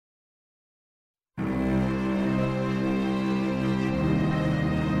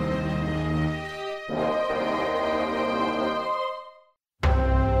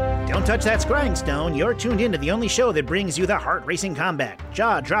Don't touch that scrying stone. You're tuned into the only show that brings you the heart-racing combat,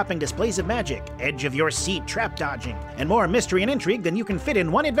 jaw-dropping displays of magic, edge-of-your-seat trap dodging, and more mystery and intrigue than you can fit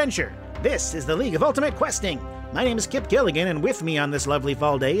in one adventure. This is the League of Ultimate Questing. My name is Kip Gilligan, and with me on this lovely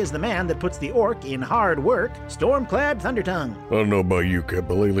fall day is the man that puts the orc in hard work, Stormclad Thundertongue. I don't know about you, Kip,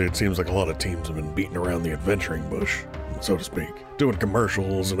 but lately it seems like a lot of teams have been beating around the adventuring bush, so to speak. Doing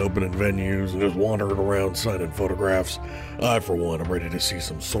commercials and opening venues and just wandering around signing photographs. I, for one, am ready to see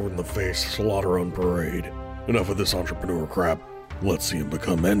some sword-in-the-face slaughter on parade. Enough of this entrepreneur crap. Let's see them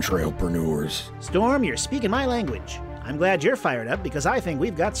become entrailpreneurs. Storm, you're speaking my language. I'm glad you're fired up because I think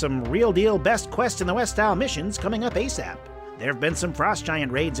we've got some real-deal best quest in the West style missions coming up ASAP. There have been some Frost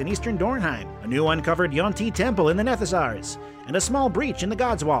Giant raids in Eastern Dornheim, a new uncovered Yonti temple in the Nethazars, and a small breach in the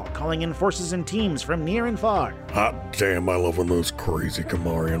God's Wall, calling in forces and teams from near and far. Hot damn, I love when those crazy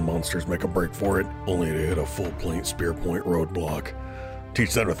Kamarian monsters make a break for it, only to hit a full-plate spear point roadblock.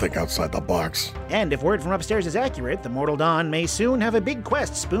 Teach them to think outside the box. And if word from upstairs is accurate, the Mortal Dawn may soon have a big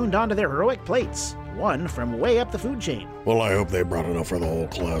quest spooned onto their heroic plates. One from way up the food chain. Well, I hope they brought enough for the whole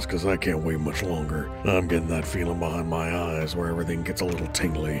class, because I can't wait much longer. I'm getting that feeling behind my eyes where everything gets a little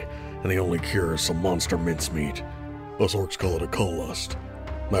tingly, and the only cure is some monster mincemeat. Us orcs call it a collust.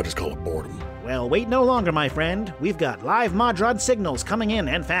 I just call it boredom. Well, wait no longer, my friend. We've got live Modrod signals coming in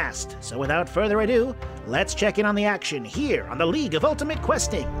and fast. So without further ado, let's check in on the action here on the League of Ultimate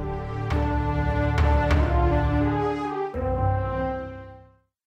Questing.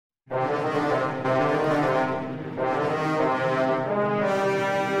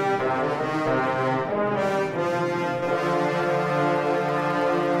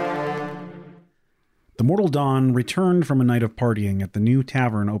 The Mortal Dawn returned from a night of partying at the new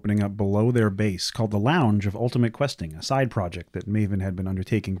tavern opening up below their base called the Lounge of Ultimate Questing, a side project that Maven had been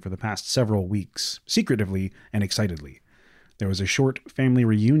undertaking for the past several weeks, secretively and excitedly. There was a short family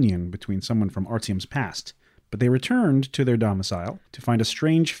reunion between someone from Artium's past, but they returned to their domicile to find a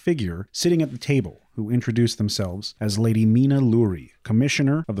strange figure sitting at the table who introduced themselves as Lady Mina Luri,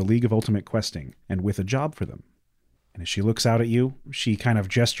 Commissioner of the League of Ultimate Questing, and with a job for them. And as she looks out at you, she kind of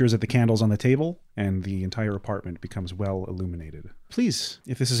gestures at the candles on the table, and the entire apartment becomes well illuminated. Please,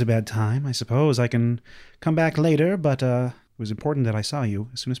 if this is a bad time, I suppose I can come back later, but it was important that I saw you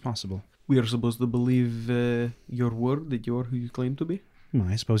as soon as possible. We are supposed to believe your word that you're who you claim to be? Well,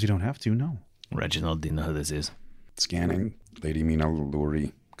 I suppose you don't have to, no. Reginald, do you know who this is? Scanning. Lady Mina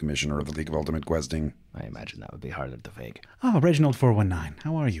Luri, Commissioner of the League of Ultimate Questing. I imagine that would be harder to fake. Oh, Reginald 419,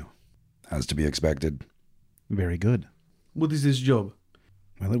 how are you? As to be expected. Very good. What is this job?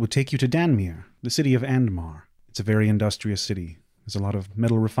 Well, it would take you to Danmere, the city of Andmar. It's a very industrious city. There's a lot of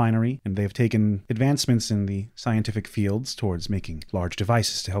metal refinery, and they've taken advancements in the scientific fields towards making large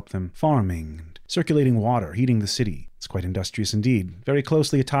devices to help them farming and circulating water, heating the city. It's quite industrious indeed, very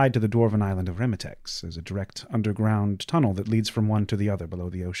closely tied to the dwarven island of Remitex. There's a direct underground tunnel that leads from one to the other below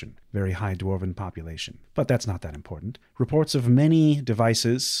the ocean. Very high dwarven population. But that's not that important. Reports of many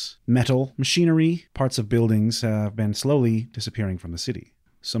devices, metal, machinery, parts of buildings have been slowly disappearing from the city.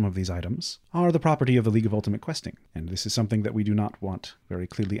 Some of these items are the property of the League of Ultimate Questing, and this is something that we do not want very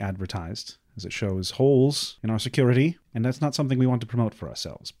clearly advertised, as it shows holes in our security, and that's not something we want to promote for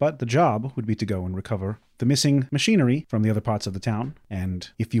ourselves. But the job would be to go and recover the missing machinery from the other parts of the town, and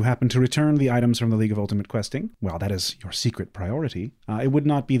if you happen to return the items from the League of Ultimate Questing, well, that is your secret priority. It would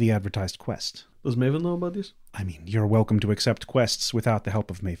not be the advertised quest. Does Maven know about this? I mean, you're welcome to accept quests without the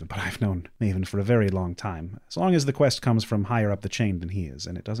help of Maven, but I've known Maven for a very long time. As long as the quest comes from higher up the chain than he is,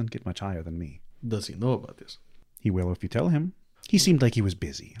 and it doesn't get much higher than me. Does he know about this? He will if you tell him. He seemed like he was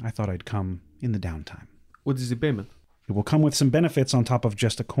busy. I thought I'd come in the downtime. What is the payment? It will come with some benefits on top of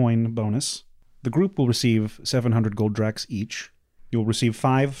just a coin bonus. The group will receive 700 gold drachs each. You'll receive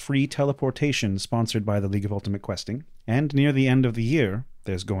 5 free teleportations sponsored by the League of Ultimate Questing. And near the end of the year,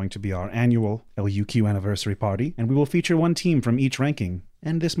 there's going to be our annual LUQ anniversary party, and we will feature one team from each ranking,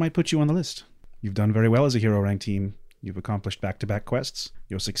 and this might put you on the list. You've done very well as a hero rank team. You've accomplished back-to-back quests.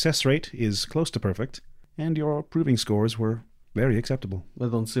 Your success rate is close to perfect, and your proving scores were very acceptable. I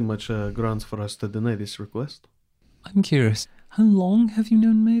don't see much grounds for us to deny this request. I'm curious, how long have you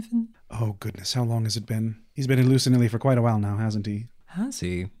known Maven? Oh goodness, how long has it been? He's been in Lucinilly for quite a while now, hasn't he? Has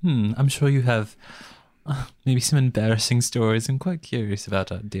he? I'm sure you have maybe some embarrassing stories. I'm quite curious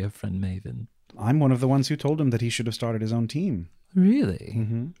about our dear friend Maven. I'm one of the ones who told him that he should have started his own team. Really?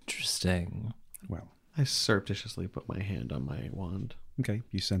 Mm-hmm. Interesting. Well, I surreptitiously put my hand on my wand. Okay,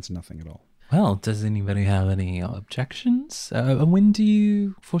 you sense nothing at all. Well, does anybody have any objections? When do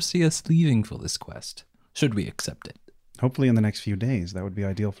you foresee us leaving for this quest? Should we accept it? Hopefully in the next few days. That would be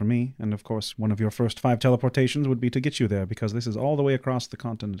ideal for me. And of course, one of your first 5 teleportations would be to get you there, because this is all the way across the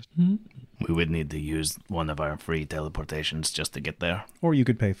continent. We would need to use one of our free teleportations just to get there. Or you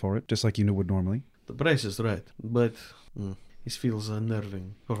could pay for it, just like you would normally. The price is right, but it feels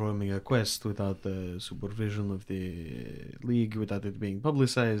unnerving performing a quest without the supervision of the League, without it being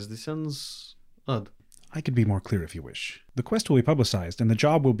publicized. It sounds odd. I could be more clear if you wish. The quest will be publicized, and the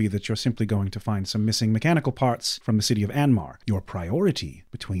job will be that you're simply going to find some missing mechanical parts from the city of Anmar. Your priority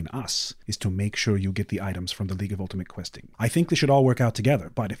between us is to make sure you get the items from the League of Ultimate Questing. I think they should all work out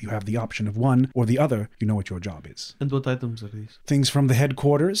together, but if you have the option of one or the other, you know what your job is. And what items are these? Things from the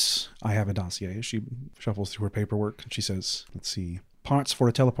headquarters. I have a dossier. She shuffles through her paperwork, and she says, let's see. Parts for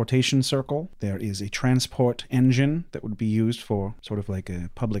a teleportation circle. There is a transport engine that would be used for sort of like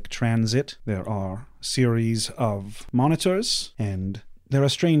a public transit. There are a series of monitors, and there are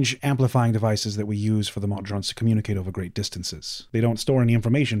strange amplifying devices that we use for the Modrons to communicate over great distances. They don't store any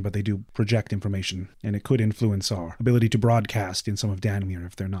information, but they do project information, and it could influence our ability to broadcast in some of Danmir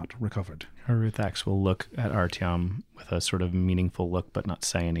if they're not recovered. Ruthax will look at Artyom with a sort of meaningful look, but not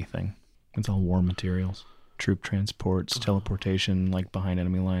say anything. It's all war materials. Troop transports, teleportation, like behind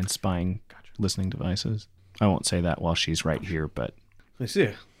enemy lines, spying, listening devices. I won't say that while she's right here, but... I see.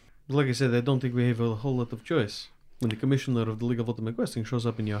 Like I said, I don't think we have a whole lot of choice. When the commissioner of the League of Ultimate Questing shows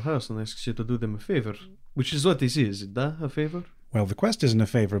up in your house and asks you to do them a favor, which is what this is it that, a favor? Well, the quest isn't a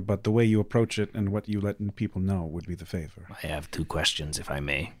favor, but the way you approach it and what you let people know would be the favor. I have 2 questions, if I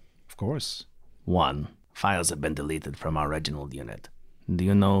may. Of course. 1. Files have been deleted from our Reginald unit. Do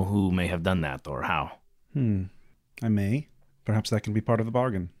you know who may have done that, or how? I may. Perhaps that can be part of the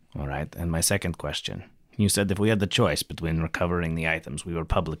bargain. All right, and my second question. You said if we had the choice between recovering the items we were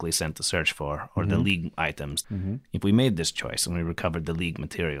publicly sent to search for, or the League items, if we made this choice and we recovered the League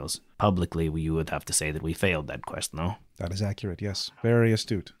materials, publicly you would have to say that we failed that quest, no? That is accurate, yes. Very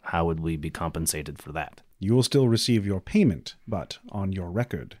astute. How would we be compensated for that? You will still receive your payment, but on your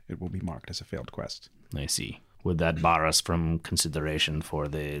record, it will be marked as a failed quest. I see. Would that bar us from consideration for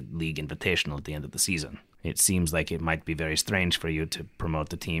the League Invitational at the end of the season? It seems like it might be very strange for you to promote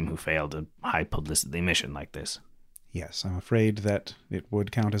the team who failed a high-publicity mission like this. Yes, I'm afraid that it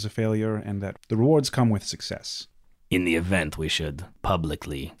would count as a failure and that the rewards come with success. In the event we should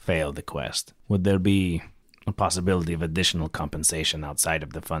publicly fail the quest, would there be a possibility of additional compensation outside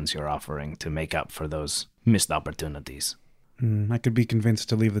of the funds you're offering to make up for those missed opportunities? I could be convinced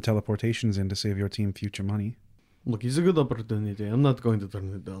to leave the teleportations in to save your team future money. Look, it's a good opportunity. I'm not going to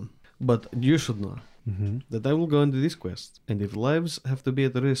turn it down. But you should know that I will go into this quest, and if lives have to be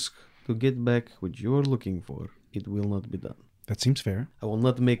at risk to get back what you're looking for, it will not be done. That seems fair. I will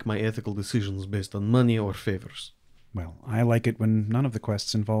not make my ethical decisions based on money or favors. Well, I like it when none of the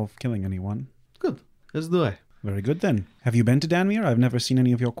quests involve killing anyone. Good, as do I. Very good then. Have you been to Danmir? I've never seen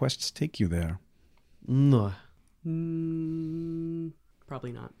any of your quests take you there. No.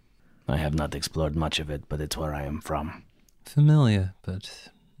 Probably not. I have not explored much of it, but it's where I am from. Familiar, but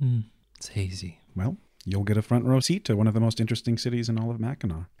it's hazy. Well, you'll get a front row seat to one of the most interesting cities in all of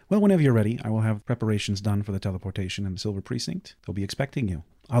Mackinac. Well, whenever you're ready, I will have preparations done for the teleportation in the Silver Precinct. They'll be expecting you.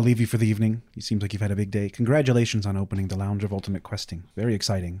 I'll leave you for the evening. It seems like you've had a big day. Congratulations on opening the Lounge of Ultimate Questing. Very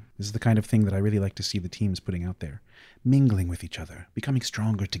exciting. This is the kind of thing that I really like to see the teams putting out there. Mingling with each other, becoming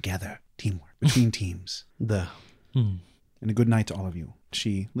stronger together. Teamwork between teams. Duh. And a good night to all of you.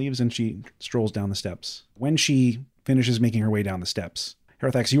 She leaves and she strolls down the steps. When she finishes making her way down the steps,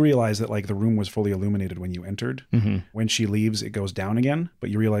 Herathax, you realize that like the room was fully illuminated when you entered. When she leaves, it goes down again, but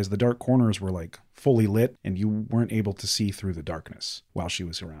you realize the dark corners were like fully lit and you weren't able to see through the darkness while she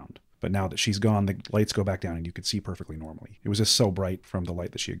was around. But now that she's gone, the lights go back down and you could see perfectly normally. It was just so bright from the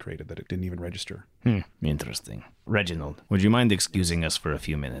light that she had created that it didn't even register. Interesting. Reginald, would you mind excusing us for a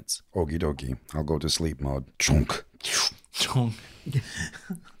few minutes? Okie dokie. I'll go to sleep mode. Chunk.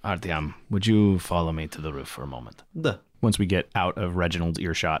 Artyom, would you follow me to the roof for a moment? Duh. Once we get out of Reginald's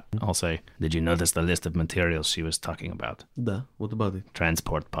earshot, I'll say, Did you notice the list of materials she was talking about? Duh. What about it?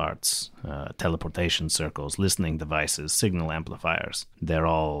 Transport parts, teleportation circles, listening devices, signal amplifiers. They're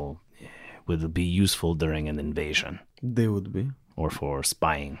all would be useful during an invasion. They would be. Or for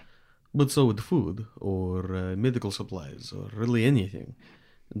spying. But so would food, or medical supplies, or really anything.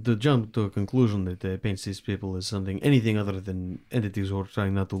 To jump to a conclusion that paints these people as anything other than entities who are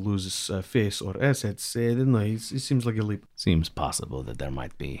trying not to lose face or assets, I don't know, it seems like a leap. Seems possible that there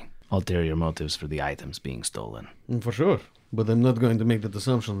might be ulterior motives for the items being stolen. For sure. But I'm not going to make that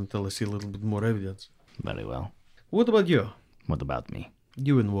assumption until I see a little bit more evidence. Very well. What about you? What about me?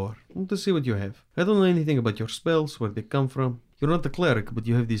 You in war. I want to see what you have. I don't know anything about your spells, where they come from. You're not a cleric, but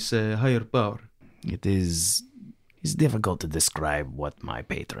you have this higher power. It is It's difficult to describe what my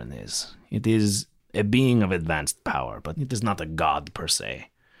patron is. It is a being of advanced power, but it is not a god per se.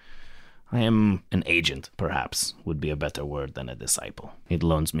 I am an agent, perhaps, would be a better word than a disciple. It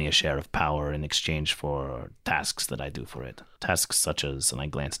loans me a share of power in exchange for tasks that I do for it. Tasks such as, and I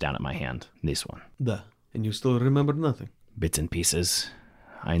glance down at my hand, this one. Da. And you still remember nothing? Bits and pieces.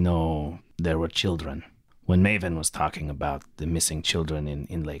 I know there were children. When Maven was talking about the missing children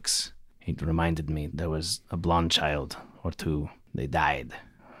in lakes, it reminded me there was a blonde child or two. They died.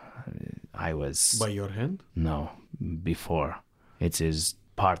 I was... By your hand? No, before. It is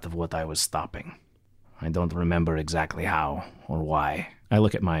part of what I was stopping. I don't remember exactly how or why. I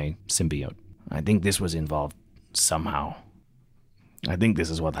look at my symbiote. I think this was involved somehow. I think this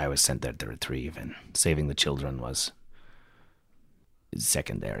is what I was sent there to retrieve, and saving the children was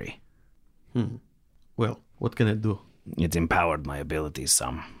secondary. Well, what can it do? It's empowered my abilities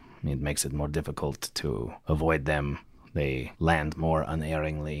some. It makes it more difficult to avoid them. They land more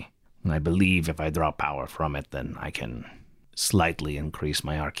unerringly. And I believe if I draw power from it, then I can slightly increase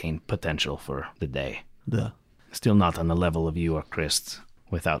my arcane potential for the day. Da. Still not on the level of you or Christ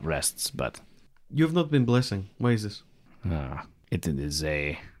without rests, but... You've not been blessing. Why is this? It is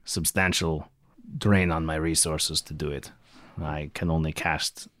a substantial drain on my resources to do it. I can only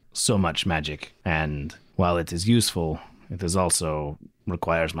cast so much magic, and while it is useful, it is also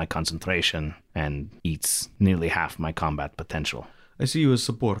requires my concentration and eats nearly half my combat potential. I see you as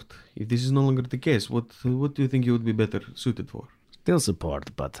support. If this is no longer the case, what do you think you would be better suited for? Still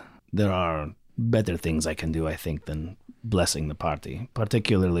support, but there are better things I can do, I think, than blessing the party,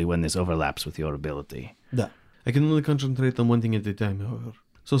 particularly when this overlaps with your ability. Da. I can only concentrate on one thing at a time, however.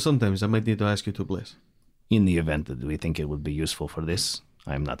 So sometimes I might need to ask you to bless. In the event that we think it would be useful for this,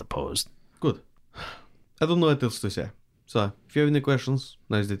 I am not opposed. Good. I don't know what else to say. So, if you have any questions,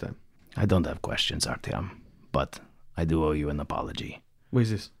 now's the time. I don't have questions, Artyom, but I do owe you an apology. What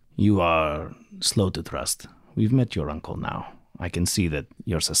is this? You are slow to trust. We've met your uncle now. I can see that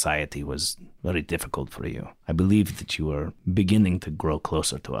your society was very difficult for you. I believe that you were beginning to grow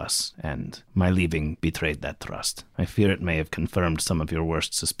closer to us, and my leaving betrayed that trust. I fear it may have confirmed some of your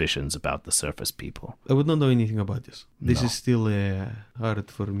worst suspicions about the surface people. I would not know anything about this. This No. is still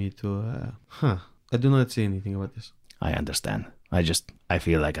hard for me to... I do not say anything about this. I understand. I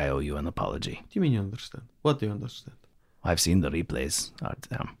feel like I owe you an apology. What do you mean you understand? What do you understand? I've seen the replays,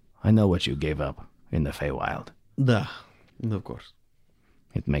 Artyom. I know what you gave up in the Feywild. Da. Of course.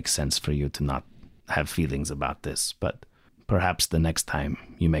 It makes sense for you to not have feelings about this, but perhaps the next time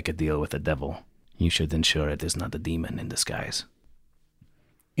you make a deal with the devil, you should ensure it is not a demon in disguise.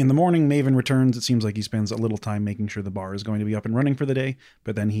 In the morning, Maven returns. It seems like he spends a little time making sure the bar is going to be up and running for the day,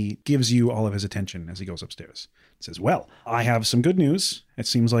 but then he gives you all of his attention as he goes upstairs. He says, well, I have some good news. It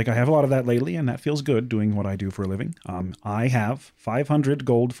seems like I have a lot of that lately, and that feels good doing what I do for a living. I have 500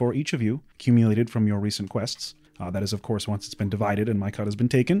 gold for each of you, accumulated from your recent quests. That is, of course, once it's been divided and my cut has been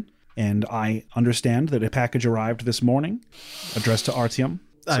taken. And I understand that a package arrived this morning, addressed to Artyom.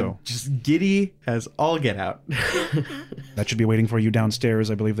 I'm just giddy as all get out. That should be waiting for you downstairs.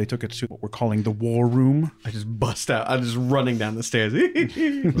 I believe they took it to what we're calling the war room. I just bust out. I'm just running down the stairs.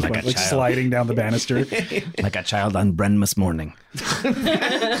 Like sliding down the banister. Like a child on Brenmas morning.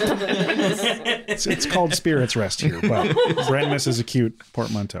 It's called Spirit's Rest here, but Brenmus is a cute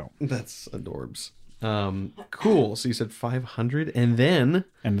portmanteau. That's adorbs. Cool. So you said 500, and then...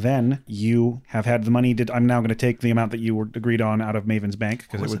 And then you have had the money. I'm now going to take the amount that you were agreed on out of Maven's bank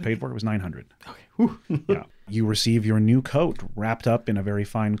because it was paid for. It was 900. Okay. Whew. Yeah. You receive your new coat wrapped up in a very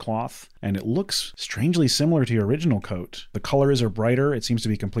fine cloth, and it looks strangely similar to your original coat. The colors are brighter. It seems to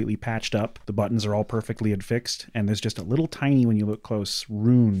be completely patched up. The buttons are all perfectly affixed, and there's just a little tiny, when you look close,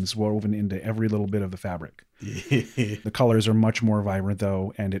 runes woven into every little bit of the fabric. The colors are much more vibrant,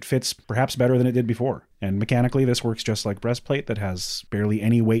 though, and it fits perhaps better than it did before. And mechanically, this works just like breastplate that has barely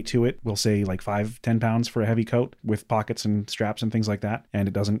any weight to it. We'll say like 5-10 pounds for a heavy coat with pockets and straps and things like that. And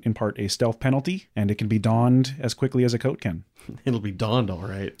it doesn't impart a stealth penalty, and it can be donned as quickly as a coat can. It'll be donned, all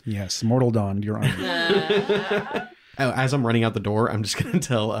right. Yes, mortal donned, your armor. As I'm running out the door, I'm just going to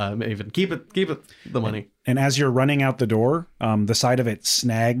tell Maven, keep it, the money. And as you're running out the door, the side of it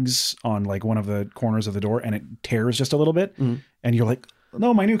snags on like one of the corners of the door, and it tears just a little bit. Mm-hmm. And you're like,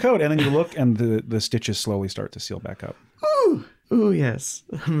 no, my new coat. And then you look, and the stitches slowly start to seal back up. Ooh, yes.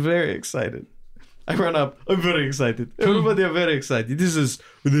 I'm very excited. I run up. I'm very excited. Everybody are very excited. This is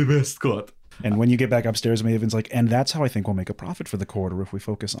the best coat. And when you get back upstairs, Maven's like, and that's how I think we'll make a profit for the quarter if we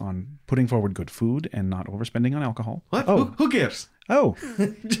focus on putting forward good food and not overspending on alcohol. What? Oh. Who cares? Oh.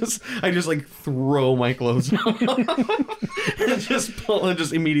 I just like throw my clothes on and just pull and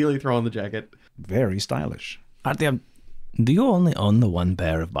just immediately throw on the jacket. Very stylish. Artyom, do you only own the one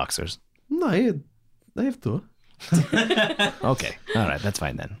pair of boxers? No, I have two. Okay, all right, that's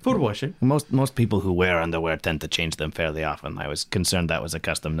fine then. For washing. Most people who wear underwear tend to change them fairly often. I was concerned that was a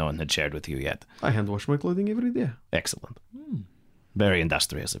custom no one had shared with you yet. I hand wash my clothing every day. Excellent. Very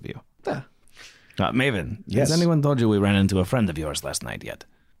industrious of you. Yeah. Maven, Yes. has anyone told you we ran into a friend of yours last night yet?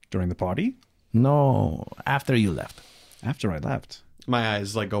 During the party? No, after you left. After I left? My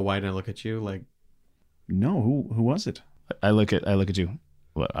eyes like go wide and I look at you like, No, who was it? I look at you.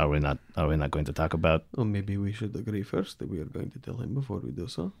 Well, are we not going to talk about? oh, maybe we should agree first that we are going to tell him before we do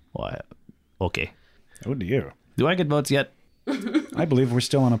so. Well, okay. Oh dear. Do I get votes yet? I believe we're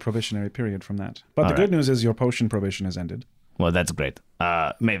still on a probationary period from that. But the All good news is your potion probation has ended. Well, that's great.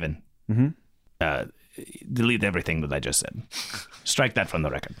 Maven. Mm-hmm. Delete everything that I just said. Strike that from the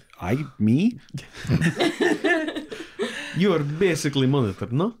record. Me? You are basically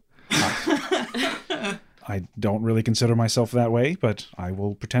monitored, no? I don't really consider myself that way, but I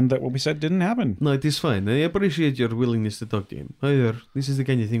will pretend that what we said didn't happen. No, it is fine. I appreciate your willingness to talk to him. However, this is the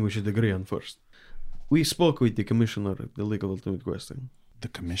kind of thing we should agree on first. We spoke with the commissioner at the League of Ultimate Questing. The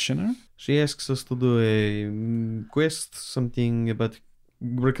commissioner? She asks us to do a quest, something about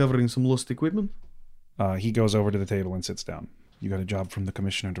recovering some lost equipment. He goes over to the table and sits down. You got a job from the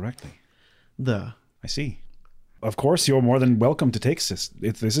commissioner directly. Da. I see. Of course, you're more than welcome to take this.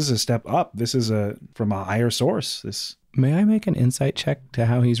 This is a step up. This is from a higher source. This. May I make an insight check to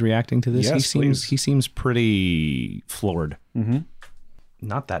how he's reacting to this? Yes, please. He seems pretty floored. Mm-hmm.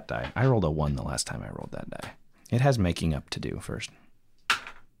 Not that die. I rolled a 1 the last time I rolled that die. It has making up to do first.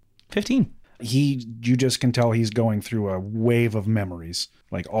 15. You just can tell he's going through a wave of memories,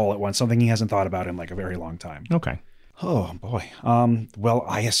 like all at once. Something he hasn't thought about in like a very long time. Okay. Oh boy. Well,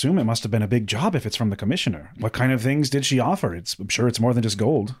 I assume it must have been a big job if it's from the commissioner. What kind of things did she offer? I'm sure it's more than just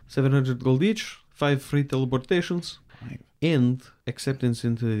gold. 700 gold each, 5 free teleportations, and acceptance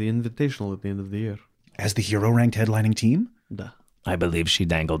into the invitational at the end of the year. As the hero-ranked headlining team? Da. I believe she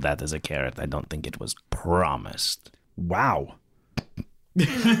dangled that as a carrot. I don't think it was promised. Wow.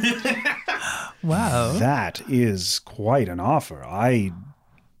 Wow. That is quite an offer.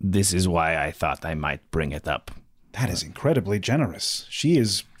 This is why I thought I might bring it up. That is incredibly generous. She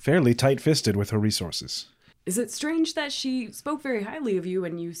is fairly tight-fisted with her resources. Is it strange that she spoke very highly of you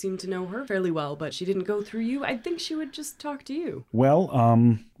and you seem to know her fairly well, but she didn't go through you? I'd think she would just talk to you.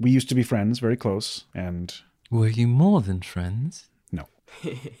 Well, we used to be friends, very close, and Were you more than friends? no.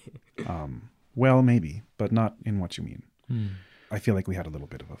 Well, maybe, but not in what you mean. I feel like we had a little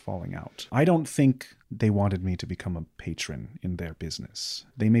bit of a falling out. I don't think they wanted me to become a patron in their business.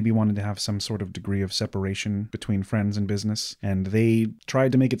 They maybe wanted to have some sort of degree of separation between friends and business, and they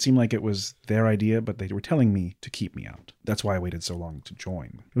tried to make it seem like it was their idea, but they were telling me to keep me out. That's why I waited so long to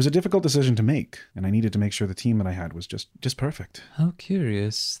join. It was a difficult decision to make, and I needed to make sure the team that I had was just perfect. How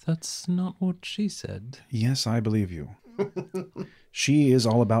curious. That's not what she said. Yes, I believe you. She is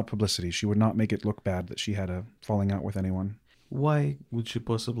all about publicity. She would not make it look bad that she had a falling out with anyone. Why would she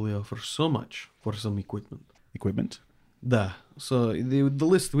possibly offer so much for some equipment? Equipment? Da. So the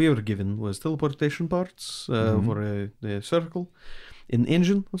list we were given was teleportation parts for a circle, an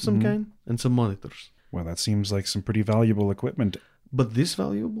engine of some kind, and some monitors. Well, that seems like some pretty valuable equipment. But this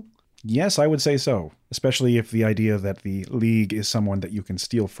valuable? Yes, I would say so, especially if the idea that the League is someone that you can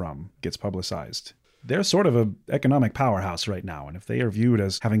steal from gets publicized. They're sort of an economic powerhouse right now, and if they are viewed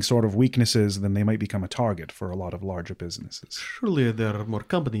as having sort of weaknesses, then they might become a target for a lot of larger businesses. Surely there are more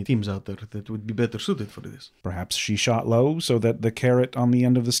company teams out there that would be better suited for this. Perhaps she shot low so that the carrot on the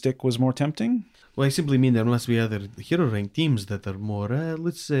end of the stick was more tempting? Well, I simply mean there must be other hero rank teams that are more,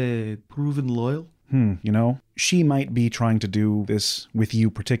 let's say, proven loyal. She might be trying to do this with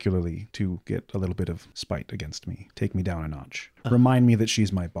you particularly to get a little bit of spite against me, take me down a notch. Remind me that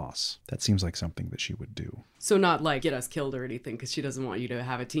she's my boss. That seems like something that she would do. So not like get us killed or anything, because she doesn't want you to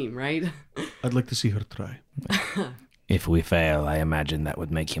have a team, right? I'd like to see her try. If we fail, I imagine that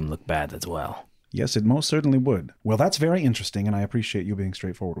would make him look bad as well. Yes, it most certainly would. Well, that's very interesting, and I appreciate you being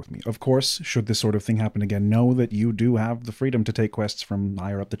straightforward with me. Of course, should this sort of thing happen again, know that you do have the freedom to take quests from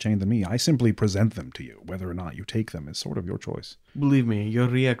higher up the chain than me. I simply present them to you. Whether or not you take them is sort of your choice. Believe me, your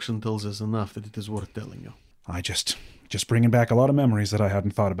reaction tells us enough that it is worth telling you. I just bringing back a lot of memories that I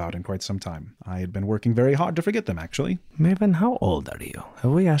hadn't thought about in quite some time. I had been working very hard to forget them, actually. Maven, how old are you?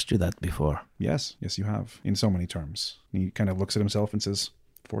 Have we asked you that before? Yes, you have, in so many terms. He kind of looks at himself and says,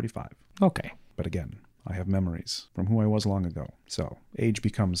 45. Okay. But again, I have memories from who I was long ago, so age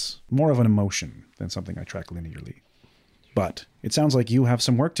becomes more of an emotion than something I track linearly. But it sounds like you have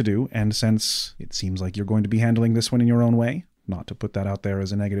some work to do, and since it seems like you're going to be handling this one in your own way, not to put that out there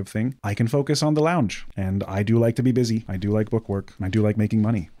as a negative thing. I can focus on the lounge, and I do like to be busy. I do like bookwork, and I do like making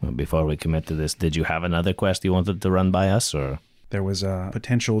money. Well, before we commit to this, did you have another quest you wanted to run by us, or? There was a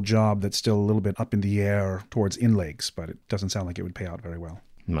potential job that's still a little bit up in the air towards Inlakes, but it doesn't sound like it would pay out very well.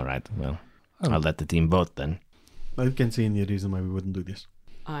 All right, well, I'll let the team vote then. I can't see any reason why we wouldn't do this.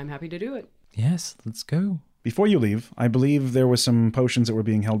 I'm happy to do it. Yes, let's go. Before you leave, I believe there was some potions that were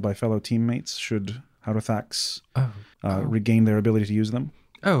being held by fellow teammates. Should Haurothax regain their ability to use them?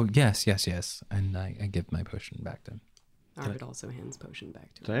 Oh, yes. And I give my potion back to him. Arvid also hands potion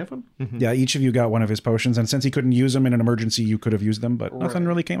back to Do him. I have one? Yeah, each of you got one of his potions, and since he couldn't use them in an emergency, you could have used them, but nothing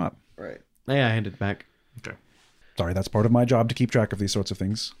really came up. Right. Yeah, I hand it back. Okay. Sorry, that's part of my job to keep track of these sorts of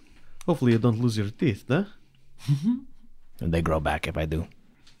things. Hopefully you don't lose your teeth, huh? And they grow back if I do.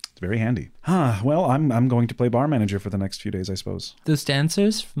 It's very handy. Well, I'm going to play bar manager for the next few days, I suppose. Those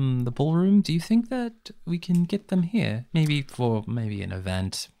dancers from the ballroom, do you think that we can get them here? Maybe for an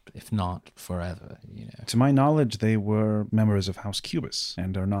event, if not forever, you know. To my knowledge, they were members of House Cubis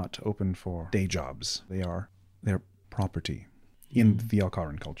and are not open for day jobs. They are their property in the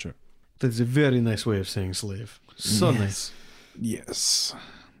Alcaran culture. That's a very nice way of saying slave. So nice. Yes.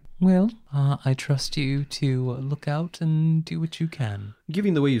 Well, I trust you to look out and do what you can.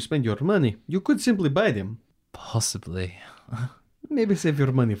 Given the way you spend your money, you could simply buy them. Possibly. Maybe save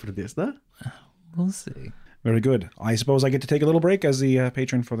your money for this, huh? We'll see. Very good. I suppose I get to take a little break as the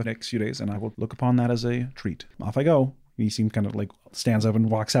patron for the next few days, and I will look upon that as a treat. Off I go. He seems kind of like stands up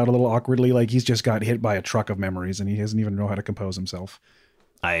and walks out a little awkwardly, like he's just got hit by a truck of memories and he doesn't even know how to compose himself.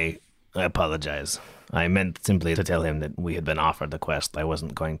 I apologize. I meant simply to tell him that we had been offered the quest. I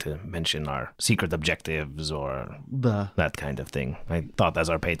wasn't going to mention our secret objectives or that kind of thing. I thought as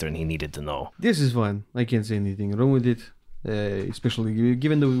our patron he needed to know. This is fine. I can't say anything wrong with it. Especially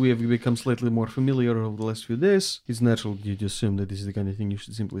given that we have become slightly more familiar over the last few days, it's natural you to assume that this is the kind of thing you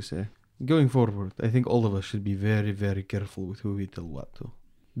should simply say. Going forward, I think all of us should be very, very careful with who we tell what to.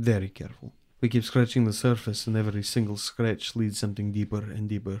 Very careful. We keep scratching the surface, and every single scratch leads something deeper and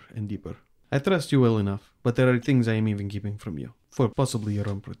deeper and deeper. I trust you well enough, but there are things I am even keeping from you, for possibly your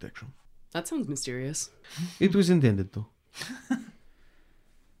own protection. That sounds mysterious. It was intended to.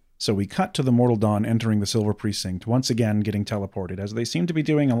 So we cut to the Mortal Dawn entering the Silver Precinct, once again getting teleported, as they seem to be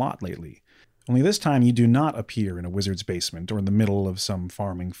doing a lot lately. Only this time you do not appear in a wizard's basement or in the middle of some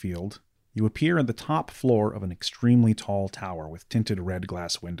farming field. You appear at the top floor of an extremely tall tower with tinted red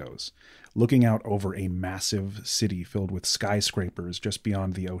glass windows, looking out over a massive city filled with skyscrapers just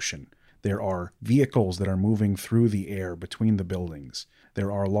beyond the ocean. There are vehicles that are moving through the air between the buildings.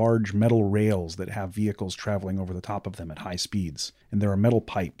 There are large metal rails that have vehicles traveling over the top of them at high speeds, and there are metal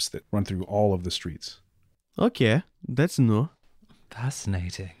pipes that run through all of the streets. Okay, that's new.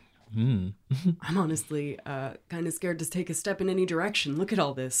 Fascinating. I'm honestly kind of scared to take a step in any direction. Look at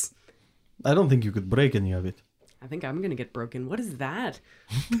all this. I don't think you could break any of it. I think I'm going to get broken. What is that?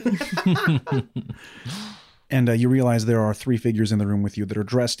 And you realize there are 3 figures in the room with you that are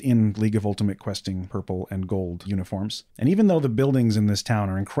dressed in League of Ultimate Questing purple and gold uniforms. And even though the buildings in this town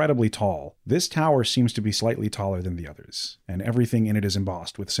are incredibly tall, this tower seems to be slightly taller than the others. And everything in it is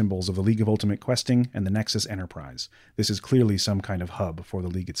embossed with symbols of the League of Ultimate Questing and the Nexus Enterprise. This is clearly some kind of hub for the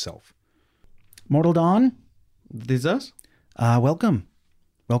League itself. Mortal Dawn? This us? Welcome.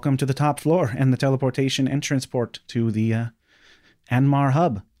 Welcome to the top floor and the teleportation entrance port to the Anmar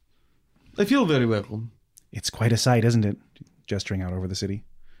hub. I feel very welcome. It's quite a sight, isn't it? Gesturing out over the city.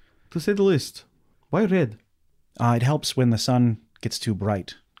 To say the least. Why red? It helps when the sun gets too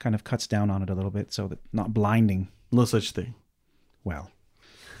bright. Kind of cuts down on it a little bit so that not blinding. No such thing. Well.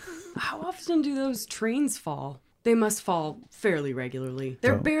 How often do those trains fall? They must fall fairly regularly.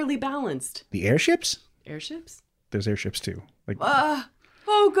 They're barely balanced. The airships? Airships? There's airships too. Like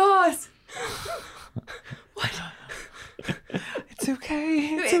oh God! What? It's okay.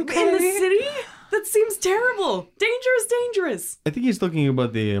 It's In okay. the city? That seems terrible. Dangerous. I think he's talking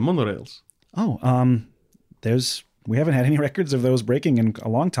about the monorails. We haven't had any records of those breaking in a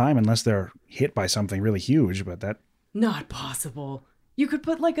long time unless they're hit by something really huge, but that... Not possible. You could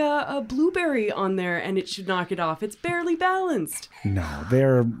put like a blueberry on there and it should knock it off. It's barely balanced. No,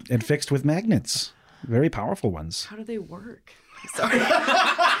 they're fixed with magnets. Very powerful ones. How do they work? Sorry.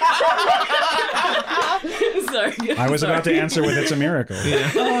 Sorry. I was about to answer with it's a miracle.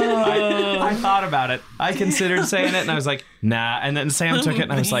 I thought about it. I considered saying it, and I was like, nah. And then Sam took it,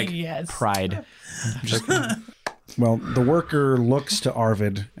 and I was like, pride. Well, the worker looks to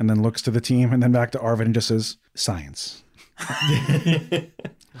Arvid, and then looks to the team, and then back to Arvid, and just says, science.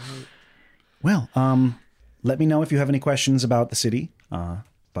 Well, let me know if you have any questions about the city.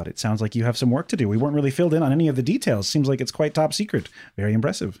 But it sounds like you have some work to do. We weren't really filled in on any of the details. Seems like it's quite top secret. Very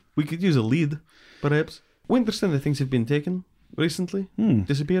impressive. We could use a lead, perhaps. We understand that things have been taken recently,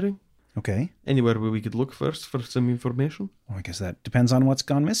 disappearing. Okay. Anywhere where we could look first for some information? Well, I guess that depends on what's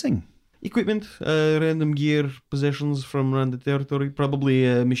gone missing. Equipment, random gear, possessions from around the territory, probably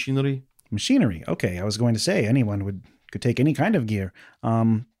machinery. Machinery. Okay, I was going to say anyone could take any kind of gear.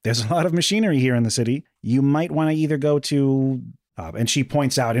 There's a lot of machinery here in the city. You might want to either go to... and she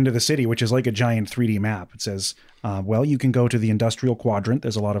points out into the city, which is like a giant 3D map. It says, you can go to the industrial quadrant.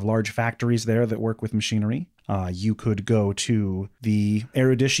 There's a lot of large factories there that work with machinery. You could go to the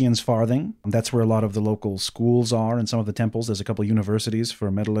Eruditian's Farthing. That's where a lot of the local schools are and some of the temples. There's a couple universities for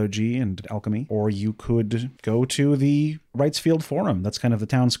metallurgy and alchemy. Or you could go to the Wrightsfield Forum. That's kind of the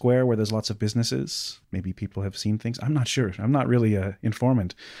town square where there's lots of businesses. Maybe people have seen things. I'm not sure. I'm not really an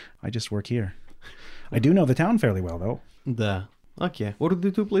informant. I just work here. I do know the town fairly well, though. Okay. What are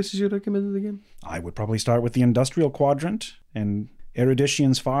the two places you recommended again? I would probably start with the Industrial Quadrant and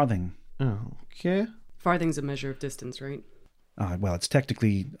Eruditian's Farthing. Okay. Farthing's a measure of distance, right? It's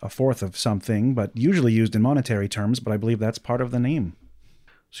technically a fourth of something, but usually used in monetary terms, but I believe that's part of the name.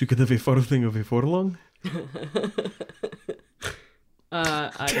 So you could have a farthing of a furlong? I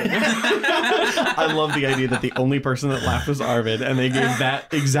don't know. I love the idea that the only person that laughed was Arvid, and they gave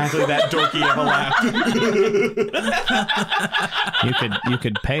exactly that dorky of a laugh. You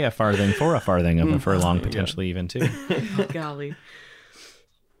could pay a farthing for a farthing of a furlong, potentially even too. Oh, golly.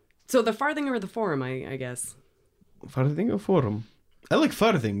 So the farthing or the forum, I guess. Farthing or forum? I like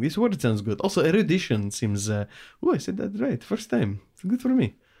farthing. This word sounds good. Also, erudition seems... I said that right. First time. It's good for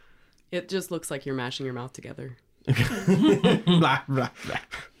me. It just looks like you're mashing your mouth together. Blah, blah, blah.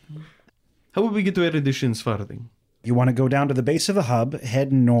 How would we get to Erudition's Farthing? You want to go down to the base of the hub,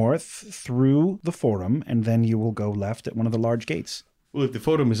 head north through the forum, and then you will go left at one of the large gates. Well, if the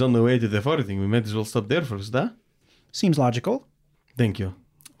forum is on the way to the Farthing, we might as well stop there first, huh? Seems logical. Thank you.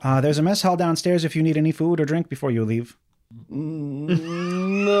 There's a mess hall downstairs if you need any food or drink before you leave.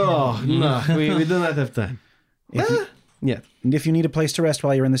 No, we do not have time. Yeah. And if you need a place to rest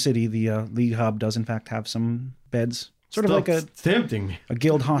while you're in the city, the League Hub does in fact have some beds. Sort of like tempting me. A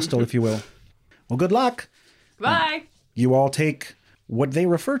guild hostel, if you will. Well, good luck. Bye. You all take what they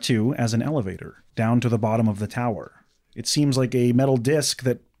refer to as an elevator down to the bottom of the tower. It seems like a metal disc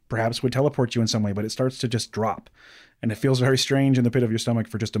that perhaps would teleport you in some way, but it starts to just drop. And it feels very strange in the pit of your stomach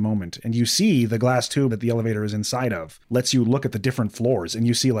for just a moment. And you see the glass tube that the elevator is inside of lets you look at the different floors. And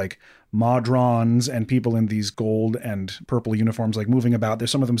you see like Modrons and people in these gold and purple uniforms like moving about. There's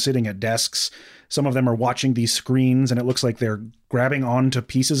some of them sitting at desks. Some of them are watching these screens and it looks like they're grabbing onto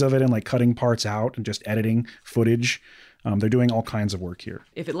pieces of it and like cutting parts out and just editing footage. They're doing all kinds of work here.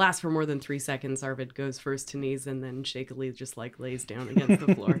 If it lasts for more than 3 seconds, Arvid goes first to knees and then shakily just like lays down against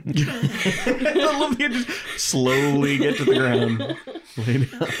the floor. I love you just slowly get to the ground. Lay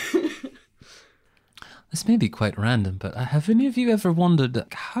down. This may be quite random, but have any of you ever wondered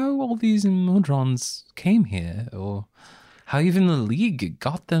how all these Modrons came here, or how even the League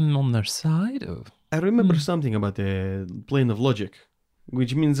got them on their side? Or... I remember something about the plane of logic.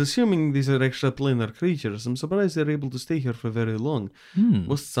 Which means, assuming these are extraplanar creatures, I'm surprised they're able to stay here for very long.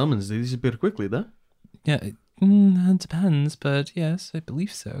 Most summons, they disappear quickly, though? Yeah, it depends, but yes, I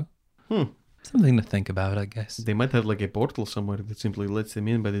believe so. Something to think about, I guess. They might have like a portal somewhere that simply lets them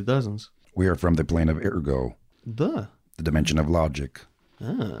in by the dozens. We are from the plane of Ergo, The dimension of logic.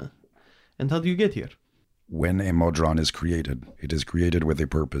 And how do you get here? When a Modron is created, it is created with a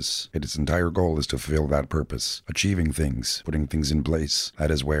purpose. Its entire goal is to fulfill that purpose, achieving things, putting things in place.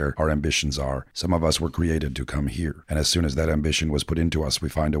 That is where our ambitions are. Some of us were created to come here, and as soon as that ambition was put into us, we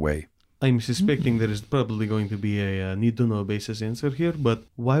find a way. I'm suspecting there is probably going to be a need-to-know basis answer here, but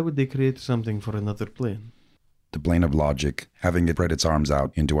why would they create something for another plane? The plane of logic, having it spread its arms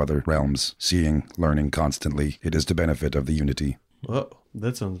out into other realms, seeing, learning constantly, it is to benefit of the unity. Oh,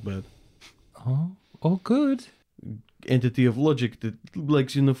 that sounds bad. Oh, good. Entity of logic that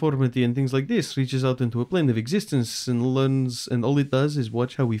likes uniformity and things like this reaches out into a plane of existence and learns, and all it does is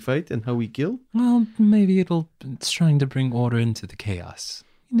watch how we fight and how we kill? Well, maybe it's trying to bring order into the chaos.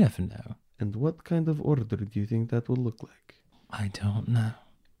 You never know. And what kind of order do you think that will look like? I don't know.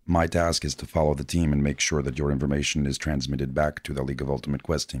 My task is to follow the team and make sure that your information is transmitted back to the League of Ultimate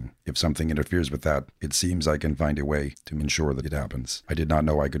Questing. If something interferes with that, it seems I can find a way to ensure that it happens. I did not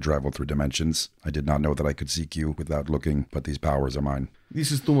know I could travel through dimensions. I did not know that I could seek you without looking, but these powers are mine.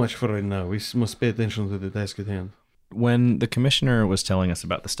 This is too much for right now. We must pay attention to the task at hand. When the commissioner was telling us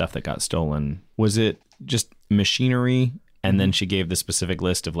about the stuff that got stolen, was it just machinery? And then she gave the specific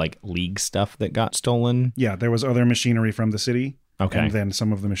list of like League stuff that got stolen? Yeah, there was other machinery from the city. Okay. And then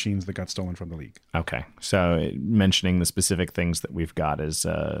some of the machines that got stolen from the League. Okay. So mentioning the specific things that we've got is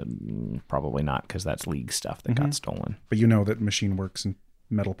probably not, because that's League stuff that got stolen. But you know that machine works and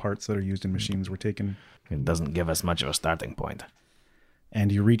metal parts that are used in machines were taken. It doesn't give us much of a starting point.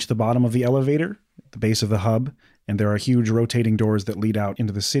 And you reach the bottom of the elevator, the base of the hub, and there are huge rotating doors that lead out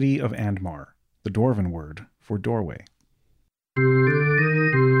into the city of Andmar, the Dwarven word for doorway.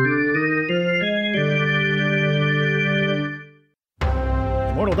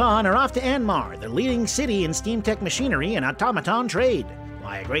 Immortal Dawn are off to Andmar, the leading city in steam tech machinery and automaton trade.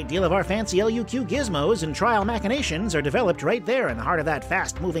 Why, a great deal of our fancy LUQ gizmos and trial machinations are developed right there in the heart of that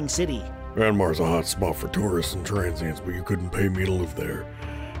fast-moving city. Andmar's a hot spot for tourists and transients, but you couldn't pay me to live there.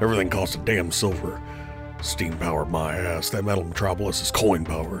 Everything costs a damn silver. Steam-powered my ass. That metal metropolis is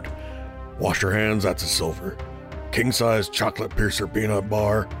coin-powered. Wash your hands, that's a silver. King-size chocolate piercer peanut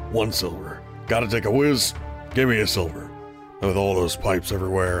bar, 1 silver. Gotta take a whiz? Give me a silver. And with all those pipes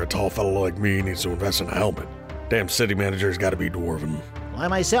everywhere, a tall fellow like me needs to invest in a helmet. Damn city manager's gotta be dwarven. I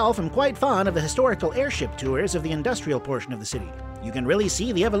myself am quite fond of the historical airship tours of the industrial portion of the city. You can really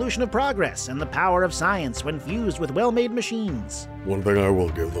see the evolution of progress and the power of science when fused with well-made machines. One thing I will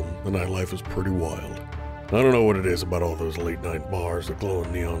give them, the nightlife is pretty wild. I don't know what it is about all those late-night bars, the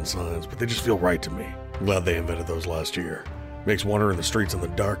glowing neon signs, but they just feel right to me. I'm glad they invented those last year. Makes wandering the streets in the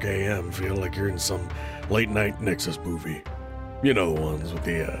dark AM feel like you're in some late-night Nexus movie. You know the ones with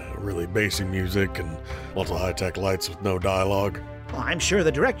the really bassy music and lots of high-tech lights with no dialogue. Well, I'm sure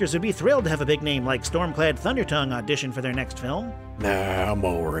the directors would be thrilled to have a big name like Stormclad Thundertongue audition for their next film. Nah, I'm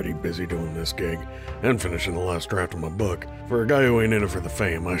already busy doing this gig and finishing the last draft of my book. For a guy who ain't in it for the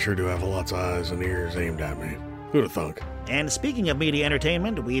fame, I sure do have lots of eyes and ears aimed at me. Who'd have thunk? And speaking of media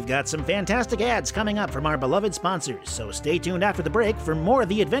entertainment, we've got some fantastic ads coming up from our beloved sponsors, so stay tuned after the break for more of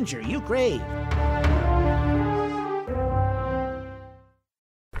the adventure you crave.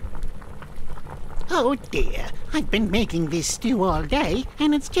 Oh dear, I've been making this stew all day,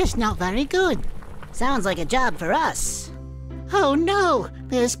 and it's just not very good. Sounds like a job for us. Oh no,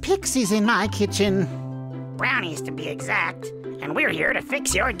 there's pixies in my kitchen. Brownies to be exact, and we're here to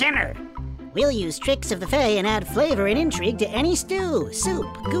fix your dinner. We'll use tricks of the Fae and add flavor and intrigue to any stew, soup,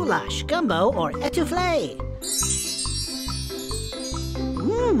 goulash, gumbo, or etoufflée.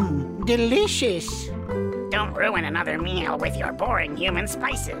 Mmm, delicious. Don't ruin another meal with your boring human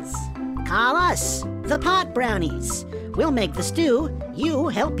spices. Call us, the Pot Brownies. We'll make the stew, you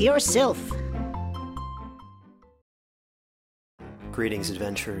help yourself. Greetings,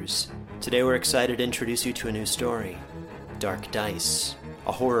 adventurers. Today we're excited to introduce you to a new story, Dark Dice,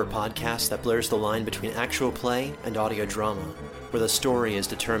 a horror podcast that blurs the line between actual play and audio drama, where the story is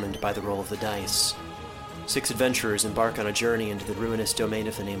determined by the roll of the dice. 6 adventurers embark on a journey into the ruinous domain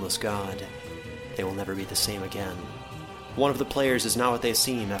of the Nameless God. They will never be the same again. One of the players is not what they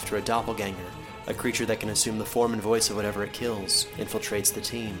seem after a doppelganger, a creature that can assume the form and voice of whatever it kills, infiltrates the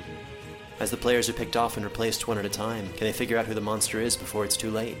team. As the players are picked off and replaced one at a time, can they figure out who the monster is before it's too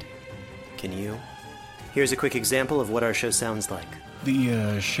late? Can you? Here's a quick example of what our show sounds like.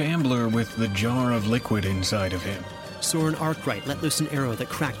 The shambler with the jar of liquid inside of him. Soren Arkwright let loose an arrow that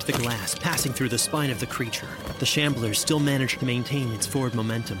cracked the glass, passing through the spine of the creature. The shambler still managed to maintain its forward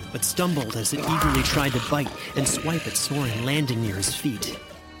momentum, but stumbled as it eagerly tried to bite and swipe at Soren, landing near his feet.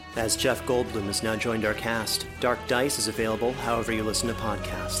 As Jeff Goldblum has now joined our cast, Dark Dice is available however you listen to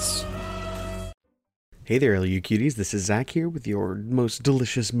podcasts. Hey there, LU cuties. This is Zach here with your most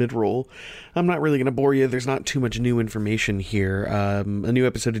delicious mid-roll. I'm not really going to bore you. There's not too much new information here. A new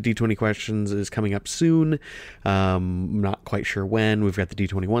episode of D20 Questions is coming up soon. I'm not quite sure when. We've got the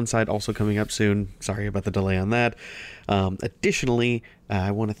D21 side also coming up soon. Sorry about the delay on that. Additionally,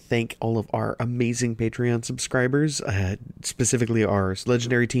 I want to thank all of our amazing Patreon subscribers, specifically our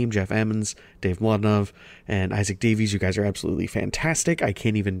legendary team, Jeff Ammons, Dave Mladenov, and Isaac Davies. You guys are absolutely fantastic. I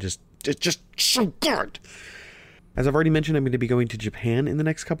can't even just so good. As I've already mentioned, I'm going to be going to Japan in the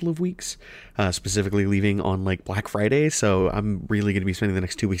next couple of weeks, specifically leaving on like Black Friday. So I'm really going to be spending the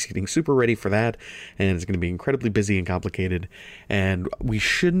next 2 weeks getting super ready for that. And it's going to be incredibly busy and complicated. And we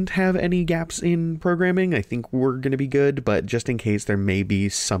shouldn't have any gaps in programming. I think we're going to be good. But just in case there may be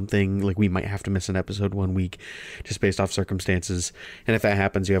something, like we might have to miss an episode 1 week just based off circumstances. And if that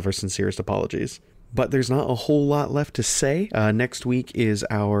happens, you have our sincerest apologies. But there's not a whole lot left to say. Next week is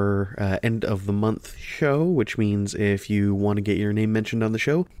our end of the month show, which means if you want to get your name mentioned on the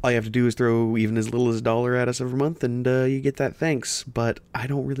show, all you have to do is throw even as little as $1 at us every month, and you get that thanks. But I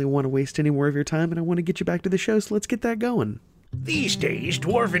don't really want to waste any more of your time, and I want to get you back to the show, so let's get that going. These days,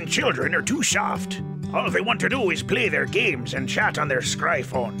 dwarven children are too soft. All they want to do is play their games and chat on their scry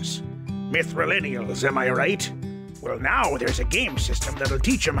phones. Mythralenials, am I right? Well, now there's a game system that'll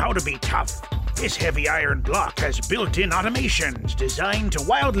teach them how to be tough. This heavy iron block has built-in automations designed to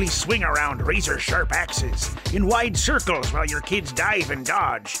wildly swing around razor-sharp axes in wide circles while your kids dive and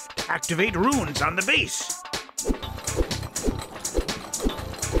dodge to activate runes on the base.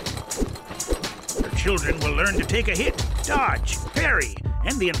 Your children will learn to take a hit, dodge, parry,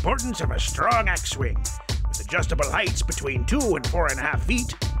 and the importance of a strong axe swing. With adjustable heights between 2 and 4.5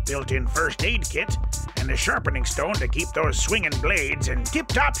 feet, built-in first aid kit, and a sharpening stone to keep those swinging blades in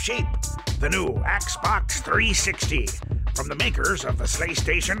tip-top shape. The new Axebox 360 from the makers of the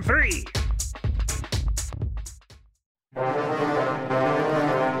PlayStation 3.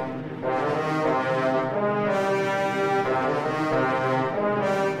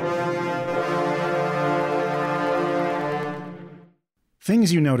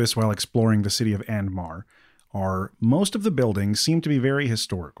 Things you notice while exploring the city of Andmar are most of the buildings seem to be very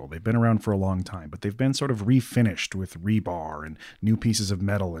historical. They've been around for a long time, but they've been sort of refinished with rebar and new pieces of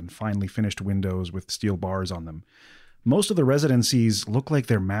metal and finely finished windows with steel bars on them. Most of the residencies look like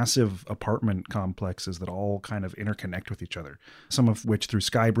they're massive apartment complexes that all kind of interconnect with each other, some of which through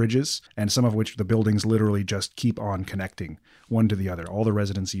sky bridges, and some of which the buildings literally just keep on connecting one to the other. All the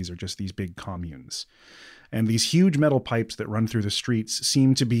residencies are just these big communes. And these huge metal pipes that run through the streets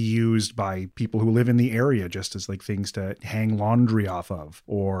seem to be used by people who live in the area just as like things to hang laundry off of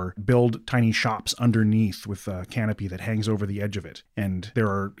or build tiny shops underneath with a canopy that hangs over the edge of it. And there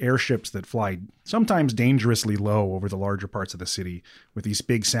are airships that fly sometimes dangerously low over the larger parts of the city with these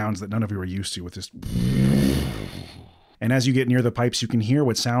big sounds that none of you are used to with this. And as you get near the pipes, you can hear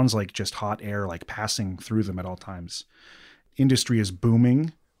what sounds like just hot air like passing through them at all times. Industry is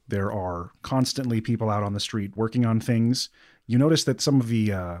booming. There are constantly people out on the street working on things. You notice that some of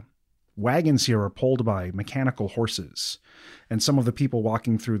the wagons here are pulled by mechanical horses. And some of the people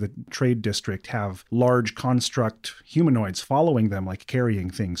walking through the trade district have large construct humanoids following them, like carrying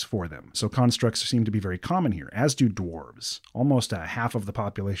things for them. So constructs seem to be very common here, as do dwarves. Almost half of the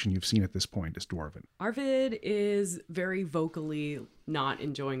population you've seen at this point is dwarven. Arvid is very vocally not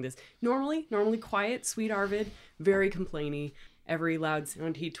enjoying this. Normally quiet, sweet Arvid, very complainy. Every loud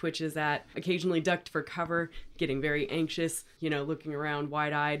sound he twitches at, occasionally ducked for cover, getting very anxious, looking around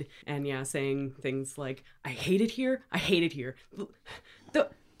wide-eyed, and saying things like, I hate it here.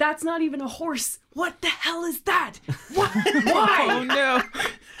 That's not even a horse. What the hell is that? What? Why? Oh, no.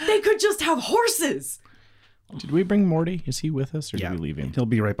 They could just have horses. Did we bring Morty? Is he with us, or did we leave him? He'll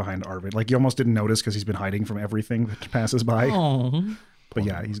be right behind Arvid. Like, you almost didn't notice because he's been hiding from everything that passes by. Oh. But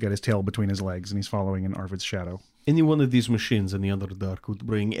yeah, he's got his tail between his legs, and he's following in Arvid's shadow. Any one of these machines in the Underdark would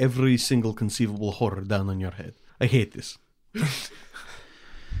bring every single conceivable horror down on your head. I hate this.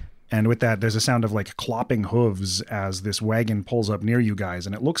 And with that, there's a sound of like clopping hooves as this wagon pulls up near you guys,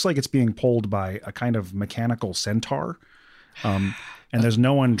 and it looks like it's being pulled by a kind of mechanical centaur. And there's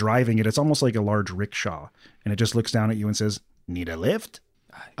no one driving it. It's almost like a large rickshaw. And it just looks down at you and says, "Need a lift?"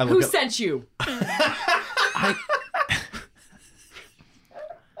 Who sent you?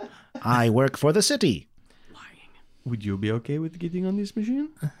 I work for the city. Would you be okay with getting on this machine?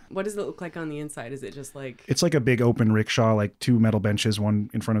 What does it look like on the inside? Is it just like... It's like a big open rickshaw, like two metal benches, one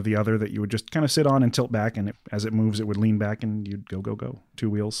in front of the other, that you would just kind of sit on and tilt back, and as it moves, it would lean back, and you'd go. 2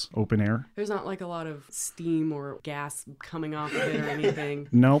 wheels, open air. There's not like a lot of steam or gas coming off of it or anything.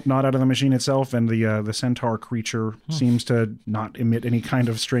 Nope, not out of the machine itself, and the centaur creature seems to not emit any kind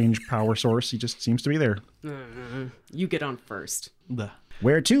of strange power source. He just seems to be there. You get on first.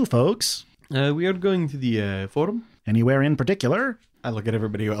 Where to, folks? We are going to the forum. Anywhere in particular? I look at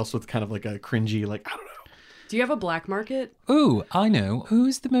everybody else with kind of like a cringy, like, I don't know. Do you have a black market? Oh, I know.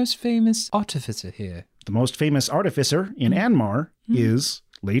 Who's the most famous artificer here? The most famous artificer in Andmar is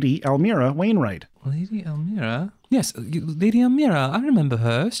Lady Almira Wainwright. Lady Almira? Yes, Lady Almira. I remember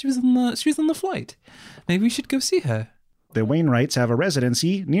her. She was on the flight. Maybe we should go see her. The Wainwrights have a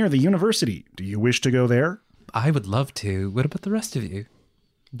residency near the university. Do you wish to go there? I would love to. What about the rest of you?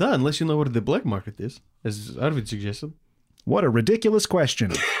 Unless you know where the black market is, as Arvid suggested. What a ridiculous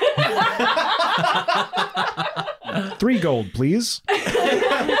question. 3 gold, please.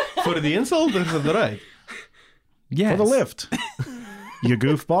 For the insult or for the ride? Yes. For the lift. You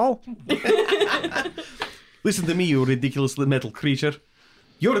goofball. Listen to me, you ridiculous metal creature.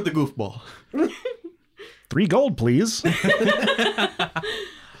 You're the goofball. 3 gold, please.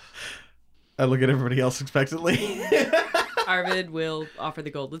 I look at everybody else expectantly. Arvid will offer the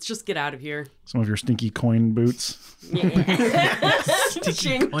gold. Let's just get out of here. Some of your stinky coin boots.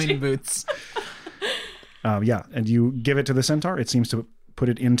 Stinky coin boots. And you give it to the centaur. It seems to put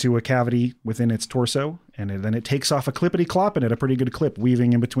it into a cavity within its torso, and then it takes off a clippity-clopping at a pretty good clip,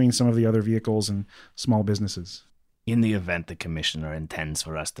 weaving in between some of the other vehicles and small businesses. In the event the commissioner intends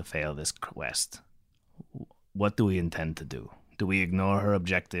for us to fail this quest, what do we intend to do? Do we ignore her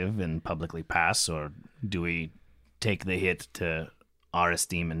objective and publicly pass, or do we take the hit to our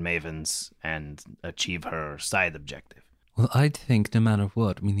esteem and Maven's and achieve her side objective? Well, I think no matter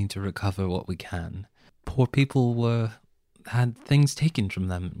what, we need to recover what we can. Poor people had things taken from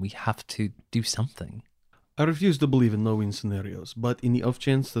them. We have to do something. I refuse to believe in no-win scenarios, but in the off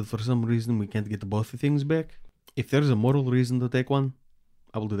chance that for some reason we can't get both the things back, if there's a moral reason to take one,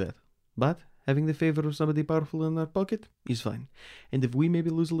 I will do that. But having the favor of somebody powerful in our pocket is fine. And if we maybe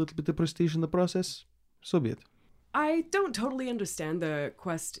lose a little bit of prestige in the process, so be it. I don't totally understand the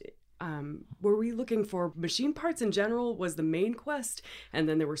quest. Were we looking for machine parts in general was the main quest, and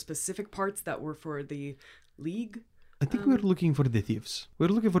then there were specific parts that were for the League? I think we're looking for the thieves. We're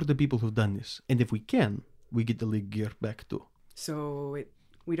looking for the people who've done this. And if we can, we get the League gear back too. So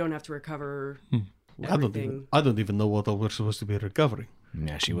we don't have to recover everything. I don't even know what all we're supposed to be recovering.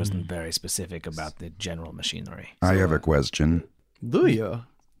 Yeah, she wasn't very specific about the general machinery. I have a question. Do you?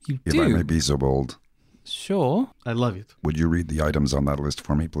 If I may be so bold. Sure. I love it. Would you read the items on that list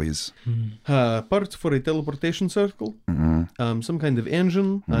for me, please? Parts for a teleportation circle. Some kind of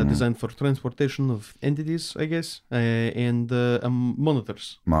engine designed for transportation of entities, I guess. And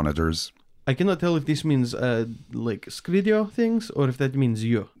monitors. Monitors. I cannot tell if this means like Skridio things or if that means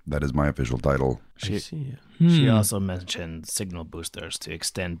you. That is my official title. I see. She also mentioned signal boosters to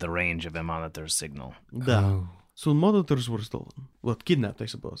extend the range of a monitor's signal. Oh. So monitors were stolen. What, kidnapped, I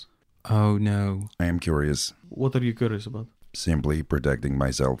suppose. Oh, no. I am curious. What are you curious about? Simply protecting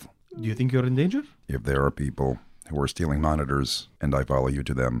myself. Do you think you're in danger? If there are people who are stealing monitors and I follow you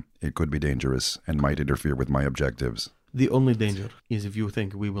to them, it could be dangerous and might interfere with my objectives. The only danger is if you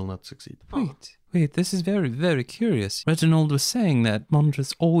think we will not succeed. Wait, this is very, very curious. Reginald was saying that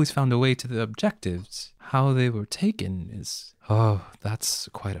monitors always found a way to the objectives. How they were taken is... Oh, that's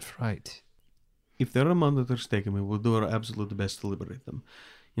quite a fright. If there are monitors taken, we will do our absolute best to liberate them.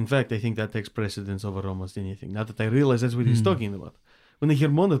 In fact, I think that takes precedence over almost anything. Now that I realize that's what he's talking about. When I hear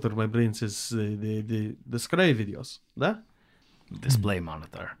monitor, my brain says the Scry videos. Da? Display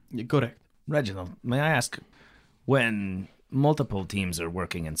monitor. Correct. Reginald, may I ask, when multiple teams are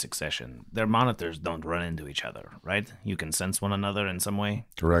working in succession, their monitors don't run into each other, right? You can sense one another in some way?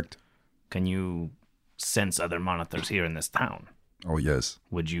 Correct. Can you sense other monitors here in this town? Oh, yes.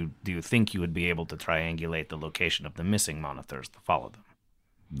 Do you think you would be able to triangulate the location of the missing monitors to follow them?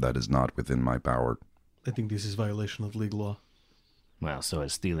 That is not within my power. I think this is violation of League law. Well, so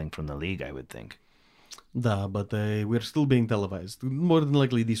is stealing from the League, I would think. Da, but we're still being televised. More than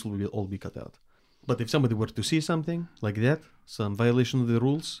likely, this will all be cut out. But if somebody were to see something like that, some violation of the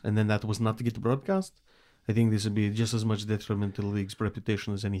rules, and then that was not to get broadcast, I think this would be just as much detriment to the League's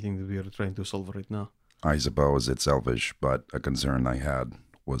reputation as anything that we are trying to solve right now. I suppose it's selfish, but a concern I had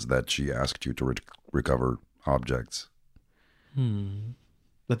was that she asked you to recover objects.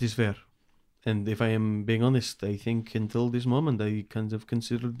 That is fair. And if I am being honest, I think until this moment I kind of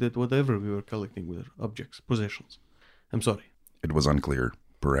considered that whatever we were collecting were objects, possessions. I'm sorry. It was unclear.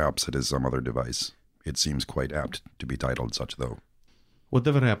 Perhaps it is some other device. It seems quite apt to be titled such, though.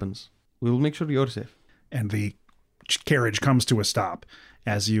 Whatever happens, we will make sure you're safe. And the carriage comes to a stop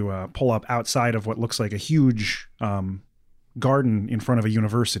as you pull up outside of what looks like a huge garden in front of a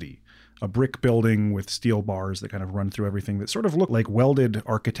university. A brick building with steel bars that kind of run through everything that sort of look like welded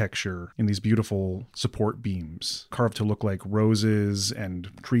architecture in these beautiful support beams, carved to look like roses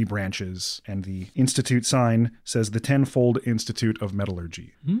and tree branches. And the Institute sign says the Tenfold Institute of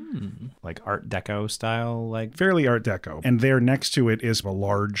Metallurgy. Like Art Deco style? Like fairly Art Deco. And there next to it is a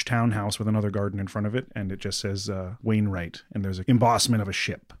large townhouse with another garden in front of it. And it just says Wainwright. And there's an embossment of a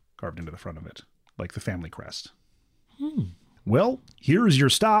ship carved into the front of it, like the family crest. Well, here's your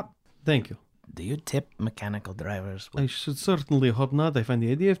stop. Thank you. Do you tip mechanical drivers? I should certainly hope not. I find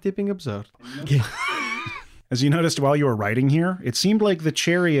the idea of tipping absurd. As you noticed while you were riding here, it seemed like the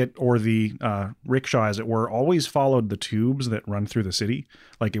chariot or the rickshaw, as it were, always followed the tubes that run through the city.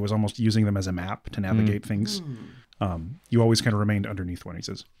 Like it was almost using them as a map to navigate things. You always kind of remained underneath one. He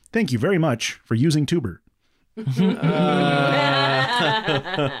says, "Thank you very much for using Tuber." I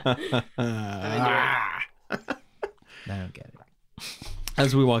don't get it.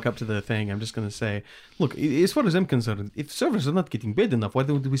 As we walk up to the thing, I'm just going to say, look, as far as I'm concerned, if servers are not getting paid enough, why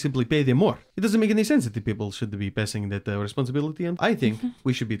don't we simply pay them more? It doesn't make any sense that the people should be passing that responsibility on. I think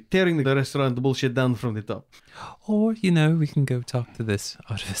we should be tearing the restaurant bullshit down from the top. Or, we can go talk to this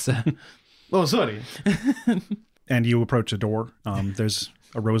officer. Oh, sorry. And you approach a door. There's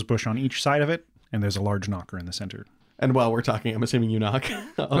a rose bush on each side of it, and there's a large knocker in the center. And while we're talking, I'm assuming you knock.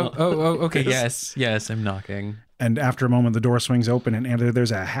 okay. Yes, I'm knocking. And after a moment, the door swings open, and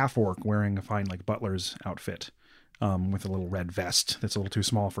there's a half-orc wearing a fine, like, butler's outfit with a little red vest that's a little too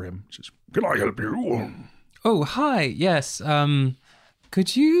small for him. He says, "Can I help you?" Oh, hi. Yes.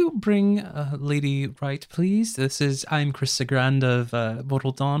 Could you bring Lady Wright, please? I'm Chris Sagrand of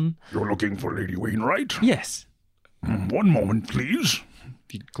Mortal Dawn. You're looking for Lady Wainwright? Yes. One moment, please.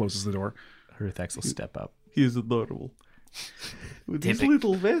 He closes the door. Hurthex will step up. He is adorable. With his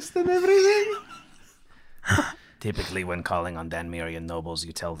little vest and everything. Typically, when calling on Danmerian nobles,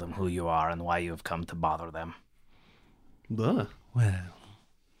 you tell them who you are and why you have come to bother them. Duh. Well,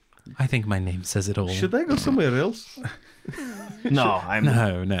 I think my name says it all. Should I go somewhere else? No,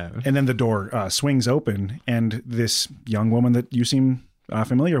 No. And then the door swings open, and this young woman that you seem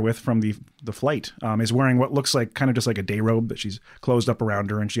familiar with from the flight is wearing what looks like kind of just like a day robe that she's closed up around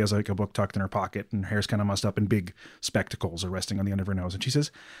her, and she has like a book tucked in her pocket, and her hair's kind of mussed up, and big spectacles are resting on the end of her nose. And she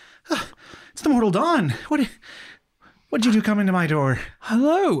says, "It's the Mortal Dawn. What did you do come into my door?"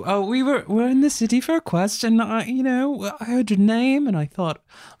 Hello. Oh, we're in the city for a quest, and I heard your name, and I thought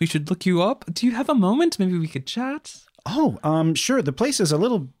we should look you up. Do you have a moment? Maybe we could chat. Oh, sure. The place is a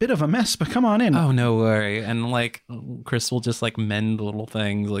little bit of a mess, but come on in. Oh, no worry. And like, Chris will just like mend little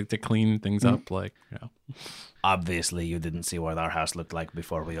things, like to clean things up, like, you know. Obviously, you didn't see what our house looked like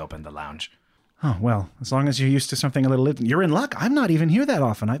before we opened the lounge. Oh, well, as long as you're used to something a little, you're in luck. I'm not even here that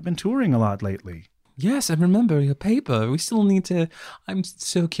often. I've been touring a lot lately. Yes, I remember your paper. We still need to... I'm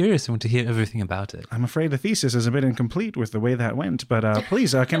so curious. I want to hear everything about it. I'm afraid the thesis is a bit incomplete with the way that went, but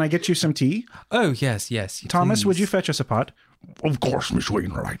please, can I get you some tea? Oh, yes. Thomas, please. would you fetch us a pot? Of course, Miss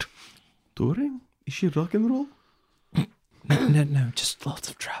Wainwright. Touring? Is she rock and roll? No, just lots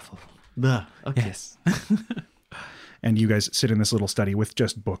of travel. Duh. Okay. Yes. And you guys sit in this little study with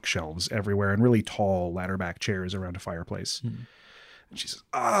just bookshelves everywhere and really tall ladder-back chairs around a fireplace. And she says,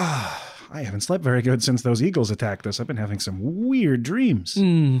 I haven't slept very good since those eagles attacked us. I've been having some weird dreams.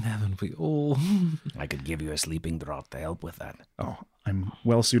 Haven't we all? I could give you a sleeping draught to help with that. Oh, I'm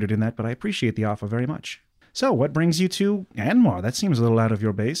well suited in that, but I appreciate the offer very much. So, what brings you to Anmar? That seems a little out of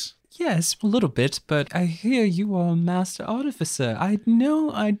your base. Yes, a little bit, but I hear you are a master artificer. I had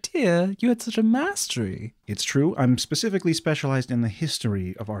no idea you had such a mastery. It's true. I'm specifically specialized in the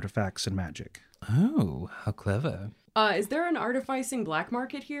history of artifacts and magic. Oh, how clever. Is there an artificing black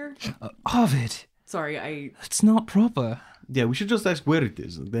market here? Ovid. Sorry, It's not proper. Yeah, we should just ask where it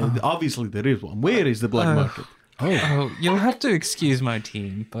is. Obviously, there is one. Where is the black market? Oh, you'll have to excuse my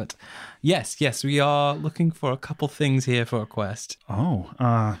team, but yes, we are looking for a couple things here for a quest.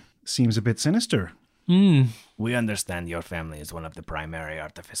 Seems a bit sinister. We understand your family is one of the primary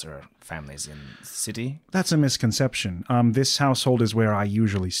artificer families in the city. That's a misconception. This household is where I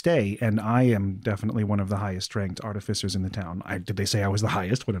usually stay, and I am definitely one of the highest-ranked artificers in the town. Did they say I was the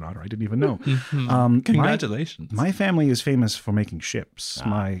highest? What an honor. I didn't even know. Congratulations. My family is famous for making ships.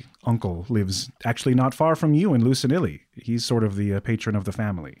 My uncle lives actually not far from you in Lucinilli. He's sort of the patron of the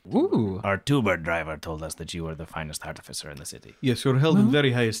family. Ooh. Our two-bird driver told us that you were the finest artificer in the city. Yes, you're held in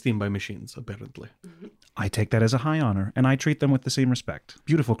very high esteem by machines, apparently. I take that as a high honor, and I treat them with the same respect.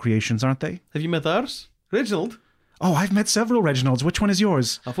 Beautiful creations, aren't they? Have you met ours? Reginald? Oh, I've met several Reginalds. Which one is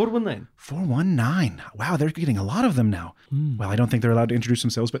yours? 419. 419. Wow, they're getting a lot of them now. Well, I don't think they're allowed to introduce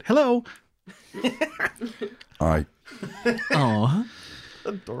themselves, but hello. Hi. Oh.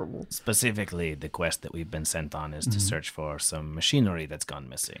 Adorable. Specifically, the quest that we've been sent on is to search for some machinery that's gone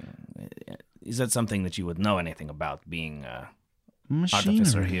missing. Is that something that you would know anything about, being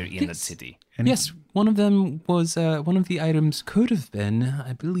artificer here in the city? Yes, one of them was, one of the items could have been,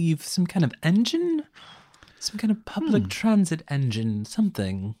 I believe, some kind of engine? Some kind of public transit engine,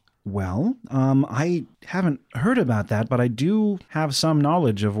 something. Well, I haven't heard about that, but I do have some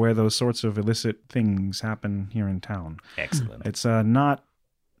knowledge of where those sorts of illicit things happen here in town. Excellent. It's not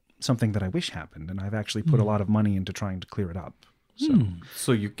something that I wish happened, and I've actually put a lot of money into trying to clear it up.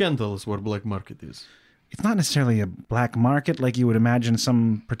 So you can tell us where black market is? It's not necessarily a black market like you would imagine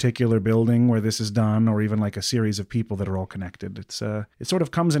some particular building where this is done, or even like a series of people that are all connected. It sort of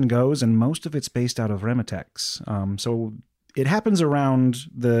comes and goes, and most of it's based out of Remitex. So it happens around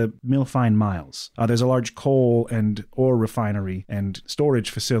the Millfine Miles. There's a large coal and ore refinery and storage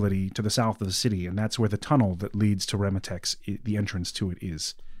facility to the south of the city, and that's where the tunnel that leads to Remitex, the entrance to it,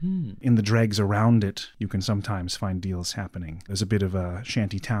 is. In the dregs around it, you can sometimes find deals happening. There's a bit of a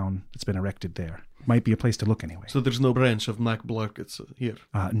shanty town that's been erected there. Might be a place to look anyway. So there's no branch of Mac Blarkets here?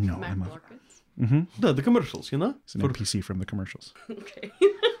 No. Mac Blarkets? No, the commercials, you know? It's an NPC from the commercials. Okay.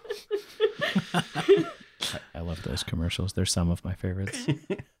 I love those commercials. They're some of my favorites.